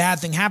moment or bad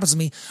thing happens to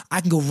me,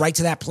 I can go right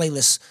to that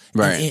playlist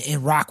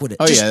and rock with it.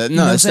 Oh, Just, yeah. you know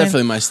No, what that's I'm saying?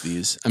 definitely my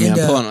steez. I mean, I'm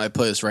pulling on my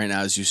playlist right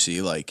now, as you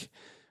see, like,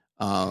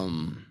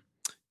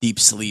 deep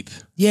sleep.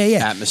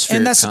 Yeah. Atmospheric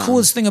And that's calm. the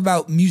coolest thing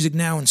about music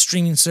now and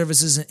streaming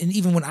services. And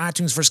even when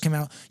iTunes first came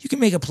out, you can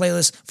make a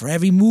playlist for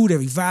every mood,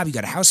 every vibe. You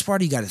got a house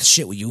party, you got a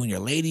shit with you and your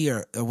lady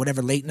or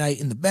whatever, late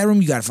night in the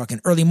bedroom. You got a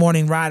fucking early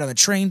morning ride on the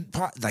train,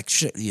 like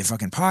shit, your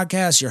fucking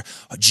podcast, your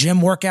gym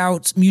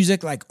workouts,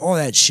 music, like all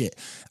that shit.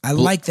 I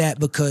like that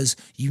because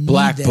you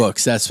Black need that.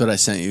 Books. That's what I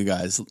sent you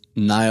guys.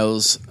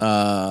 Niles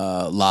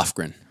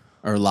Lofgren.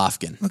 Or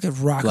Lofgren. Look at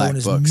Rocco Black and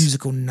his Books.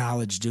 musical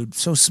knowledge, dude.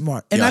 So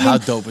smart. And Yo, I mean, how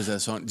dope was that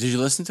song? Did you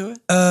listen to it?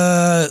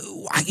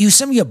 you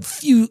sent me a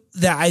few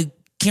that I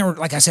can't.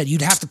 Like I said,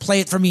 you'd have to play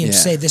it for me and Yeah.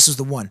 say this is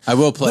the one. I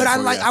will play But it I for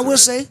you like. I after will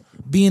this. say,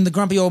 being the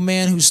grumpy old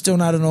man who's still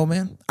not an old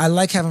man, I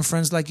like having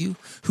friends like you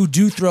who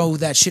do throw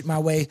that shit my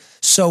way.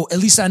 So at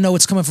least I know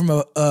it's coming from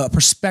a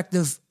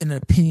perspective and an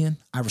opinion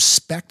I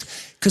respect.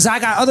 Because I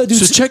got other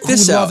dudes So check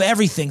this who love out.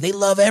 everything. They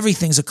love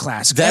everything's a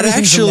classic. That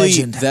Everything's a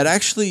legend.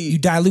 actually You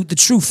dilute the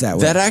truth that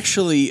way, that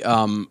actually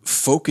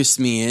focused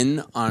me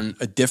in on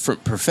a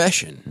different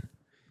profession.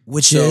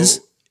 which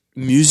is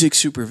music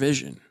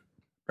supervision,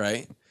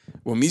 right?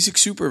 What music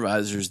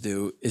supervisors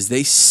do is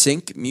they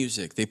sync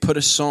music. They put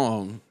a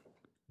song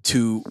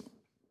to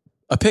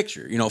a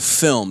picture,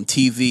 film,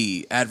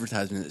 TV,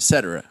 advertisement,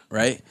 etc.,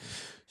 right?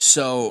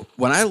 So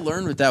when I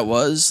learned what that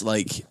was,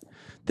 like,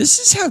 this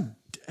is how,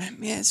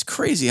 man, it's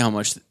crazy how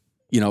much,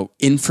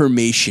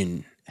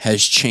 information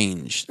has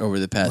changed over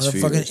the past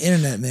few motherfucking years.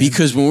 internet, man.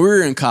 Because when we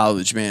were in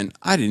college, man,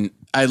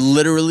 I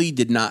literally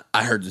did not,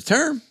 I heard the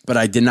term, but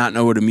I did not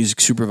know what a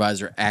music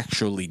supervisor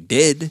actually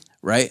did,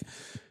 right?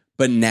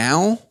 But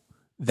now,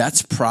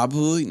 that's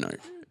probably like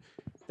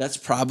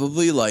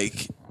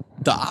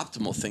the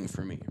optimal thing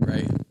for me,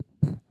 right?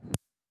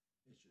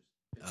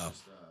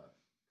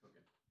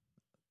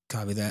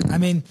 copy that. I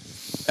mean,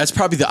 That's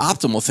probably the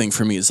optimal thing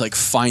for me is like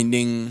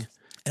finding,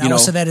 and I would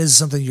say that is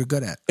something you're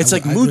good at. It's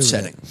like I mood agree with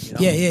setting,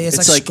 that. Yeah.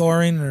 It's like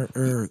scoring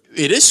or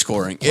it is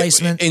scoring.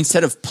 Placement.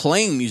 Instead of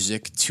playing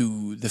music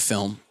to the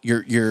film,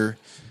 you're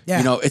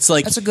Yeah. it's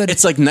like That's a good-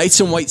 it's like Nights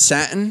in White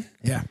Satin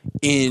yeah,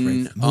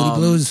 in Moody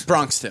Blues.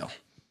 Bronx Tale.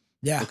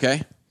 yeah,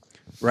 Okay.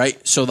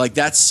 Right? So like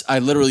I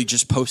literally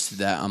just posted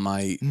that on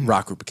my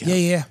rock group account.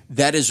 Yeah.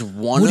 That is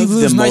one Moody of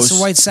Blues, the Nights most of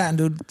White Satin,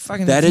 dude.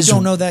 Fucking, That if is- you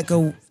don't know that,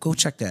 go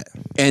check that.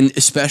 and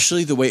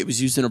especially the way it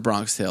was used in A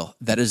Bronx Tale,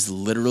 that is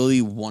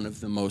literally one of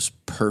the most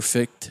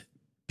perfect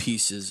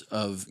pieces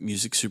of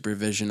music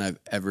supervision I've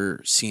ever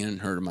seen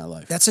and heard in my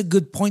life. That's a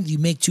good point that you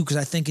make too, because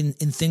I think in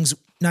things,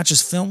 not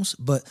just films,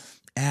 but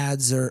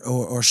ads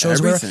or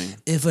shows, where Everything.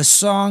 if a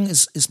song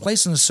is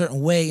placed in a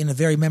certain way in a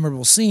very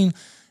memorable scene,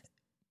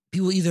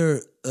 people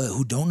either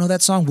who don't know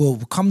that song will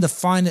come to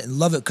find it and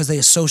love it because they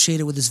associate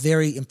it with this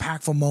very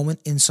impactful moment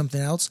in something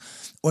else,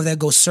 or they'll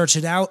go search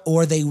it out,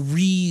 or they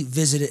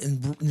revisit it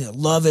and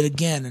love it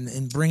again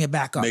and bring it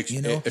back up. It's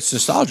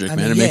nostalgic, I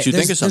man. mean, It makes you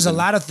think of there's something. a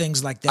lot of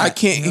things like that. I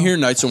can't you know? hear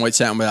Nights in White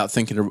Satin without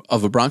thinking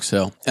of A Bronx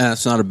Tale, and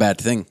that's not a bad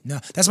thing.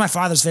 No, that's my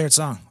father's favorite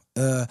song.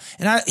 And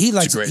he a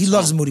great loves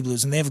the song. Moody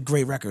Blues, and they have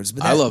great records.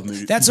 But I love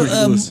Moody That's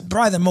Blues.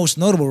 probably the most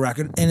notable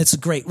record, and it's a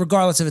great,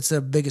 regardless if it's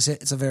the biggest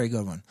hit, it's a very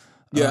good one.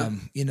 Yeah.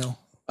 I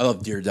I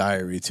love Dear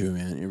Diary too,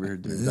 man. You ever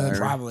heard Dear Diary?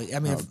 probably. I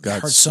mean, Oh, I've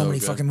God, heard so many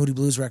good. fucking Moody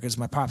Blues records.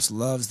 My pops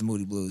loves the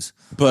Moody Blues.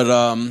 But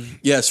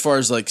yeah, as far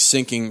as like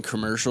syncing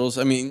commercials,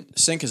 I mean,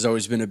 sync has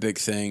always been a big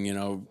thing.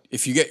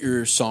 If you get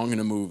your song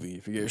in a movie,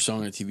 if you get your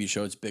song in a TV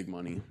show, it's big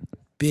money.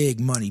 Big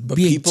money, But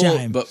big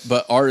time.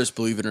 but artists,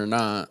 believe it or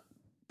not,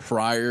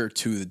 prior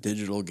to the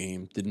digital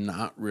game, did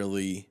not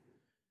really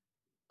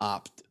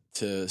opt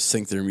to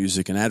sync their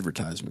music in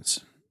advertisements.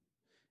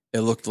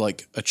 It looked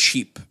like a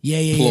cheap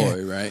Yeah.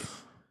 ploy, right?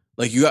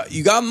 Like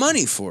you got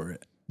money for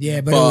it,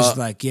 Yeah, but it was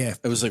like, yeah.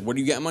 It was like, what are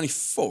you getting money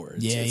for?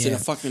 It's in a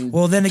fucking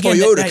well, then again,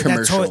 Toyota that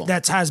commercial.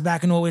 that ties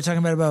back into what we were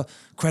talking about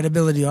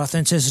credibility,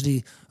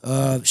 authenticity,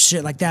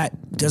 shit like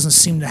that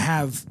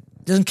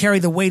doesn't carry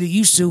the weight it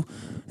used to,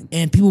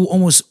 and people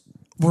almost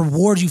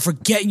reward you for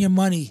getting your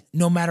money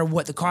no matter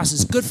what the cost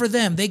is. Good for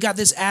them. They got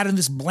this ad in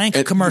this blank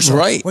commercial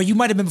where you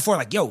might have been before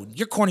like, yo,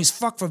 you're corny as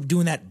fuck for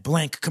doing that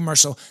blank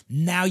commercial.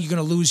 Now you're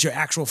going to lose your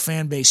actual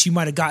fan base. You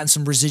might have gotten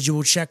some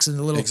residual checks and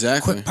a little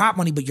quick pop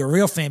money, but your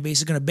real fan base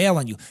is going to bail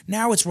on you.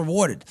 Now it's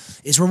rewarded.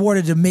 It's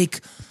rewarded to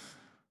make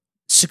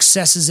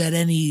successes at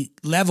any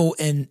level,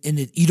 and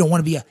you don't want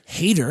to be a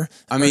hater.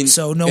 I mean,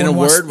 so no in one a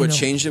wants, word, what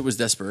changed it was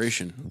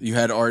desperation. You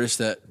had artists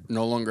that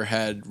no longer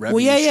had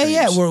revenue. Well,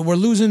 yeah. streams. We're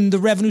losing the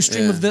revenue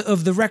stream of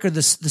the record,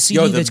 the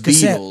CD, the that's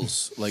cassette.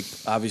 Beatles, like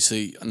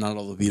obviously not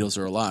all the Beatles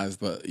are alive,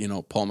 but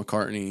Paul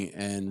McCartney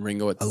and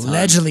Ringo at the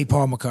Allegedly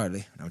Paul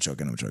McCartney. I'm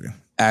joking.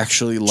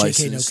 Actually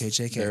licensed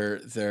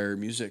JK. their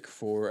music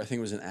for, I think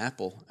it was an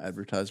Apple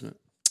advertisement.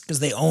 Because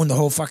they own the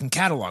whole fucking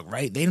catalog,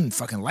 right? They didn't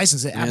fucking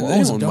license it. Apple they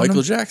owns own it,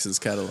 Michael Jackson's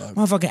catalog.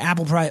 Motherfucking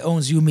Apple probably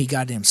owns you and me.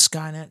 Goddamn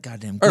Skynet.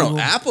 Goddamn Google. Or no,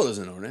 Apple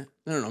doesn't own it.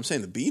 No, I'm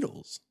saying the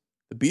Beatles.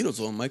 The Beatles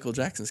own Michael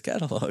Jackson's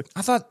catalog.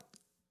 I thought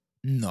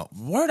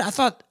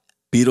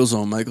Beatles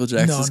own Michael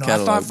Jackson's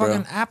catalog, I thought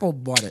fucking Apple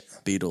bought it.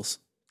 Beatles.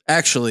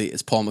 Actually,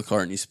 it's Paul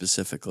McCartney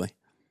specifically.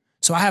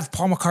 So I have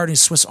Paul McCartney's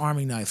Swiss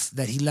Army knife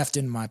that he left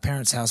in my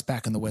parents' house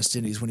back in the West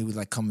Indies when he would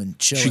like come and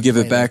chill. You should give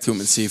it back to him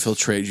and see if he'll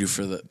trade you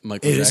for the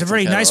Michael Jackson. It's a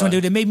very catalog. nice one,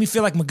 dude. It made me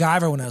feel like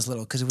MacGyver when I was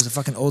little because it was a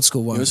fucking old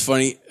school one. It was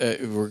funny.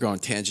 We're going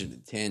tangent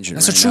to tangent.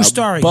 That's right a true now,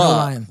 story. No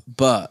lying.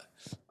 But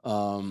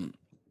we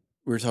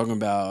were talking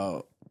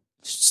about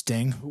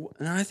Sting.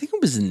 I think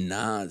it was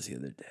Nas the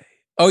other day.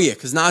 Oh yeah,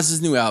 because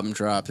Nas's new album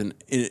dropped, and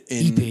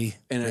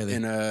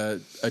in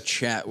a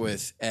chat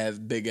with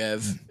Big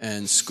Ev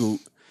and Scoop,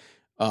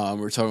 we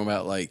were talking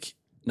about like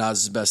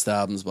Nas's best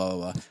albums, blah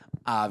blah blah.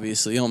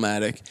 Obviously,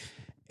 Illmatic,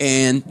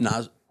 and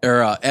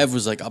Ev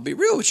was like, "I'll be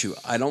real with you,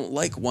 I don't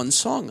like one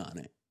song on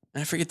it."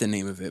 And I forget the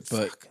name of it,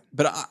 but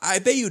I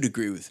bet you'd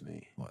agree with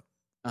me. What?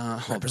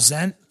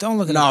 Represent? Don't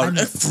look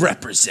at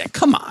Represent.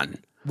 Come on.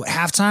 What,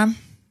 Halftime?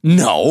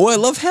 No, I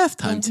love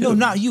Halftime too. No,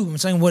 not you. I'm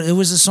saying what it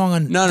was a song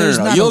on. No.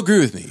 You'll agree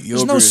with me.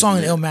 There's no song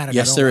in Illmatic.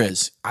 Yes, there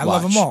is. I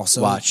love them all.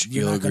 So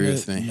you'll agree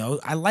with me.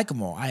 No, I like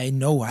them all. I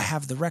know I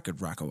have the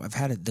record, Rocco. I've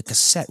had the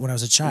cassette when I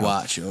was a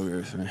child. You'll agree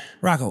with me.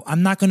 Rocco,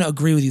 I'm not going to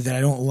agree with you that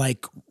I don't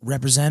like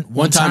Represent.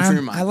 One time for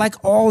your mind. I like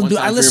all.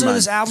 I listen to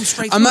this album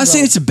straight. I'm not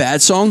saying it's a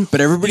bad song,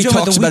 but everybody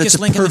talks about it's a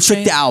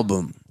perfect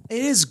album.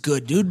 It is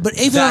good, dude. But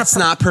even that's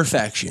not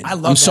perfection. I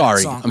love I'm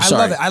sorry. Song. I'm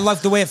sorry. I love it. I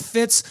love the way it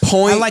fits.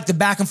 I like the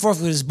back and forth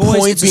with his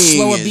boys. It's a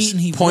slower beat,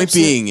 and he point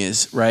being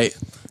is right.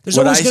 There's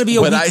always going to be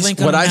a weak link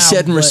on what an I said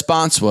album, in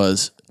response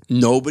was,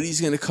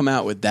 nobody's going to come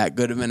out with that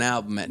good of an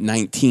album at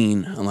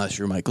 19 unless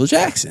you're Michael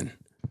Jackson.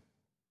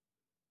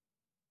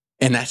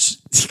 And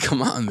that's,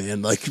 come on,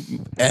 man. Like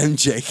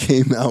MJ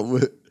came out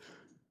with.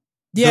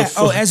 Yeah.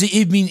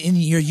 In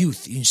your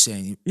youth, you're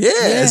saying. Yeah,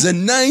 as a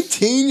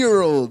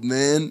 19-year-old,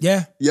 man.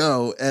 Yeah.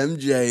 Yo,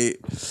 MJ's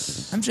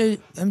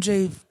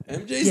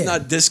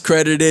not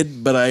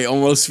discredited, but I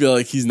almost feel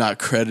like he's not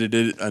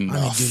credited enough. I mean,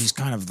 dude, he's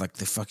kind of like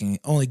the fucking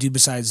only dude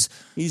besides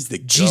he's the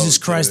Jesus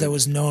Christ that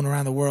was known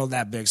around the world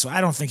that big. So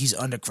I don't think he's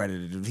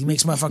undercredited. He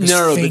makes motherfuckers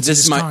No, faint but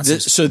this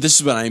is so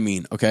this is what I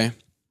mean, okay?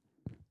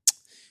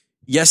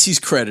 Yes, he's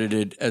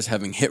credited as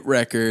having hit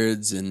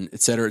records and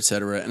et cetera,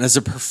 and as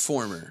a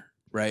performer,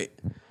 right?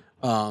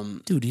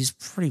 Dude, he's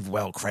pretty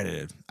well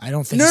credited. I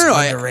don't think he's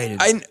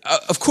underrated.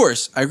 Of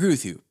course, I agree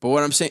with you. But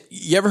what I'm saying,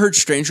 you ever heard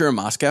Stranger in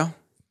Moscow?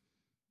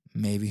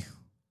 Maybe.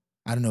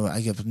 I don't know.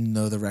 I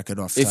know the record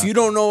off the top. If you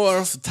don't know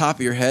off the top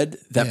of your head,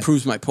 that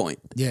proves my point.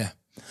 Yeah.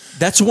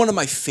 That's one of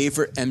my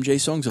favorite MJ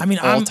songs of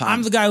all time.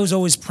 I'm the guy who's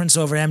always Prince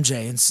over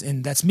MJ,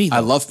 and that's me. Though. I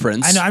love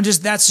Prince. I know.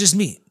 That's just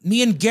me.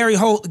 Me and Gary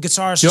Holt, the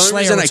guitarist. The only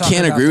reason I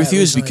can't agree with you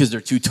is because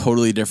they're two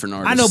totally different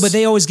artists. I know, but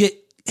they always get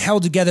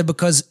held together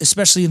because,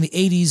 especially in the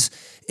 80s,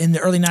 in the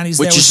early 90s,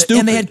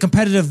 and they had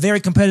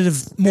very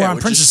competitive, more on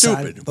Prince's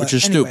side. Which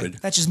is stupid.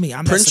 That's just me.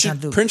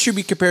 Prince should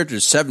be compared to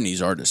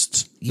 70s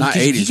artists, not 80s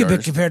artists. He could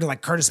be compared to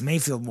like Curtis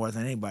Mayfield more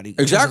than anybody.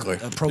 Exactly.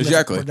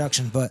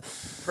 Production, but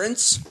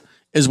Prince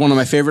is one of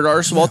my favorite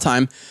artists of all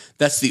time.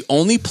 That's the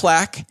only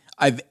plaque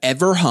I've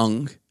ever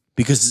hung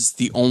because it's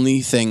the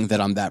only thing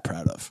that I'm that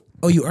proud of.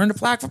 Oh, you earned a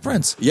plaque for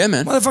Prince? Yeah,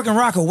 man. Motherfucking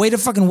Rocco, way to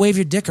fucking wave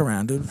your dick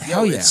around, dude.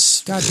 Hell yeah.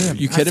 Goddamn.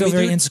 You kidding me,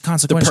 very dude?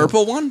 inconsequential. The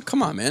purple one?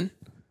 Come on, man.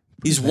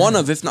 He's one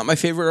of, if not my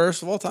favorite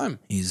artist of all time.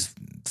 He's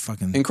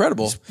fucking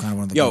incredible. He's kind of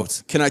one of the Yo,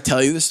 goats. Can I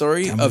tell you the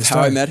story of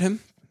how I met him?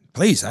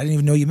 Please. I didn't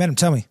even know you met him.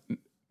 Tell me.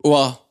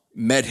 Well,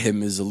 met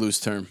him is a loose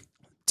term.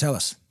 Tell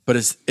us. But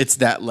it's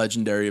that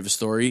legendary of a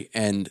story,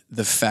 and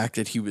the fact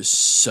that he was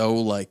so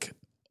like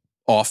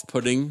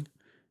off-putting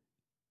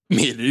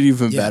made it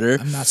even better.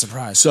 I'm not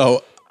surprised.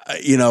 So,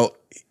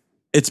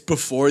 it's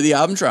before the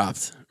album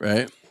dropped,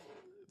 right?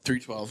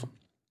 312.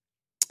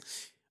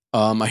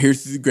 I hear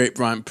through the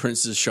grapevine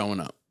Prince is showing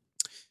up.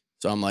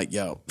 So I'm like,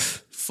 yo,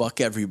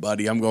 fuck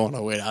everybody. I'm going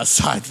to wait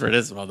outside for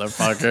this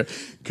motherfucker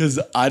because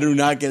I do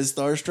not get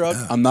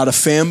starstruck. I'm not a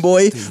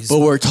fanboy, but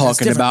we're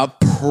talking about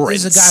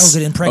Prince. There's a guy who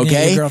could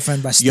impregnate your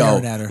girlfriend by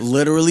staring at her.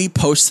 Literally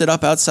posted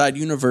up outside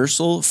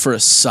Universal for a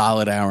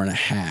solid hour and a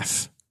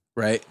half,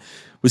 right?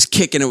 Was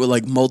kicking it with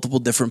like multiple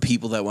different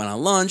people that went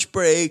on lunch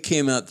break,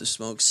 came out to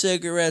smoke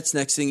cigarettes.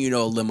 Next thing you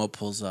know, a limo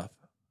pulls up.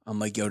 I'm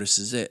like, yo, this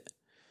is it.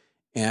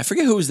 And I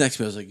forget who was next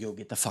to me. I was like, yo,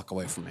 get the fuck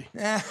away from me.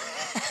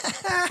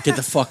 Get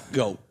the fuck,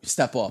 go,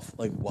 step off.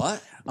 Like,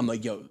 what? I'm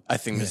like, yo, I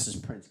think this is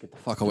Prince. Get the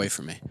fuck away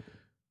from me.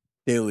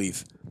 They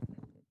leave.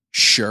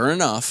 Sure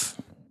enough,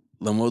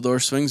 limo door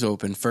swings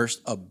open.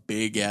 First, a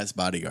big-ass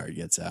bodyguard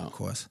gets out. Of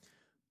course.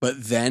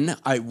 But then,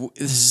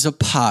 this is a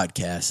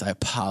podcast. I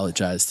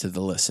apologize to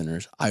the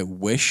listeners. I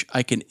wish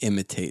I could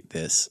imitate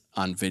this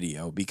on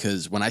video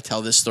because when I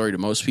tell this story to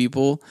most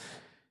people,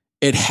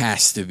 it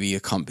has to be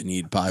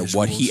accompanied by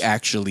what he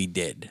actually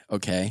did,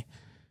 okay?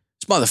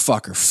 This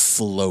motherfucker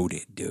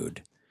floated,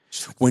 dude.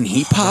 When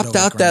he popped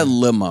out that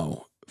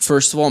limo,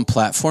 first of all, in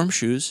platform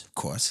shoes. Of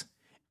course.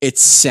 It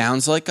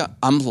sounds like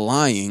I'm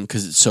lying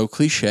because it's so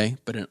cliche,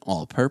 but an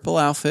all-purple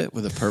outfit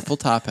with a purple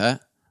top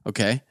hat,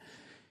 okay?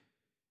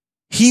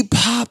 He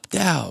popped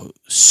out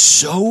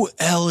so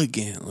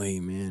elegantly,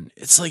 man.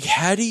 It's like,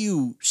 how do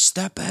you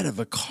step out of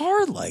a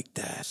car like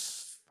that?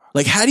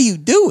 Like, how do you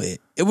do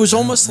it? It was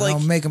almost like...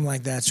 Don't make him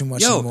like that too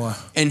much anymore.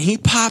 And he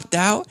popped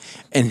out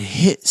and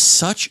hit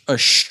such a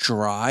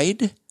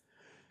stride.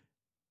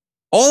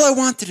 All I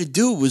wanted to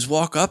do was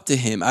walk up to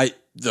him.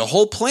 The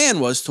whole plan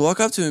was to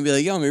walk up to him and be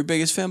like, yo, I'm your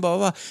biggest fan, blah,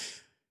 blah, blah.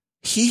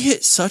 He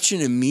hit such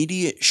an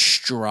immediate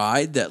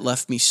stride that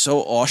left me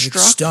so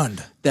awestruck.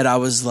 Stunned. That I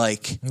was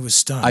like... He was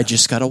stunned. I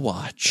just got to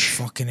watch.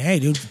 Fucking hey,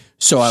 dude.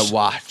 So I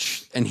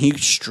watched. And he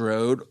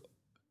strode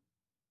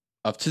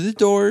up to the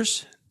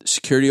doors.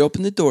 Security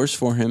opened the doors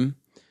for him.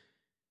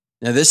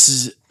 Now, this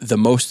is the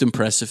most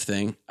impressive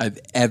thing I've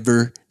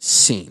ever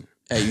seen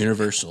at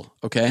Universal,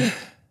 okay?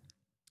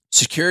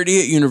 Security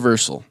at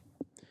Universal.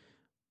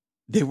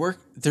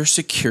 Their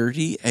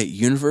security at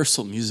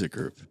Universal Music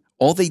Group.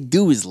 All they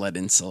do is let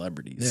in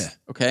celebrities. Yeah.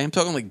 Okay? I'm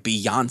talking like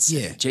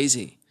Beyonce, Yeah.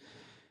 Jay-Z.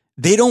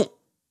 They don't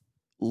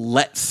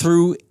let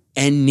through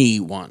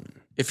anyone.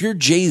 If you're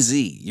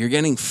Jay-Z, you're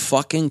getting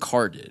fucking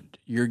carded.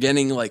 You're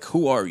getting like,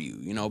 who are you?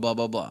 You know, blah,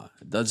 blah, blah.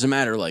 It doesn't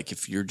matter like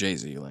if you're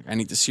Jay-Z. Like, I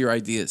need to see your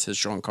ID. It says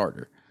Sean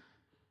Carter.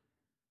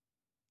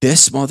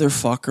 This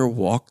motherfucker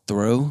walked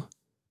through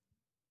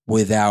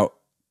without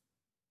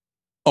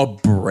a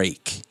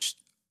break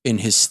in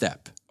his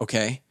step,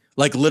 okay?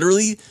 Like,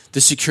 literally,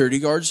 the security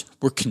guards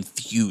were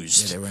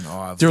confused. Yeah, they were in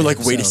awe of They were like,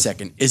 wait a themselves.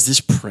 second. Is this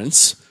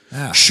Prince?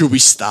 Yeah. Should we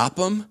stop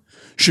him?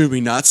 Should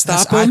we not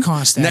stop That's him?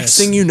 icon status. Next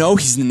thing you know,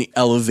 he's in the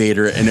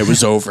elevator and it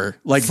was over.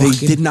 Like, they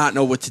Fucking- did not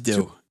know what to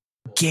do.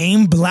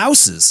 Game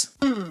blouses.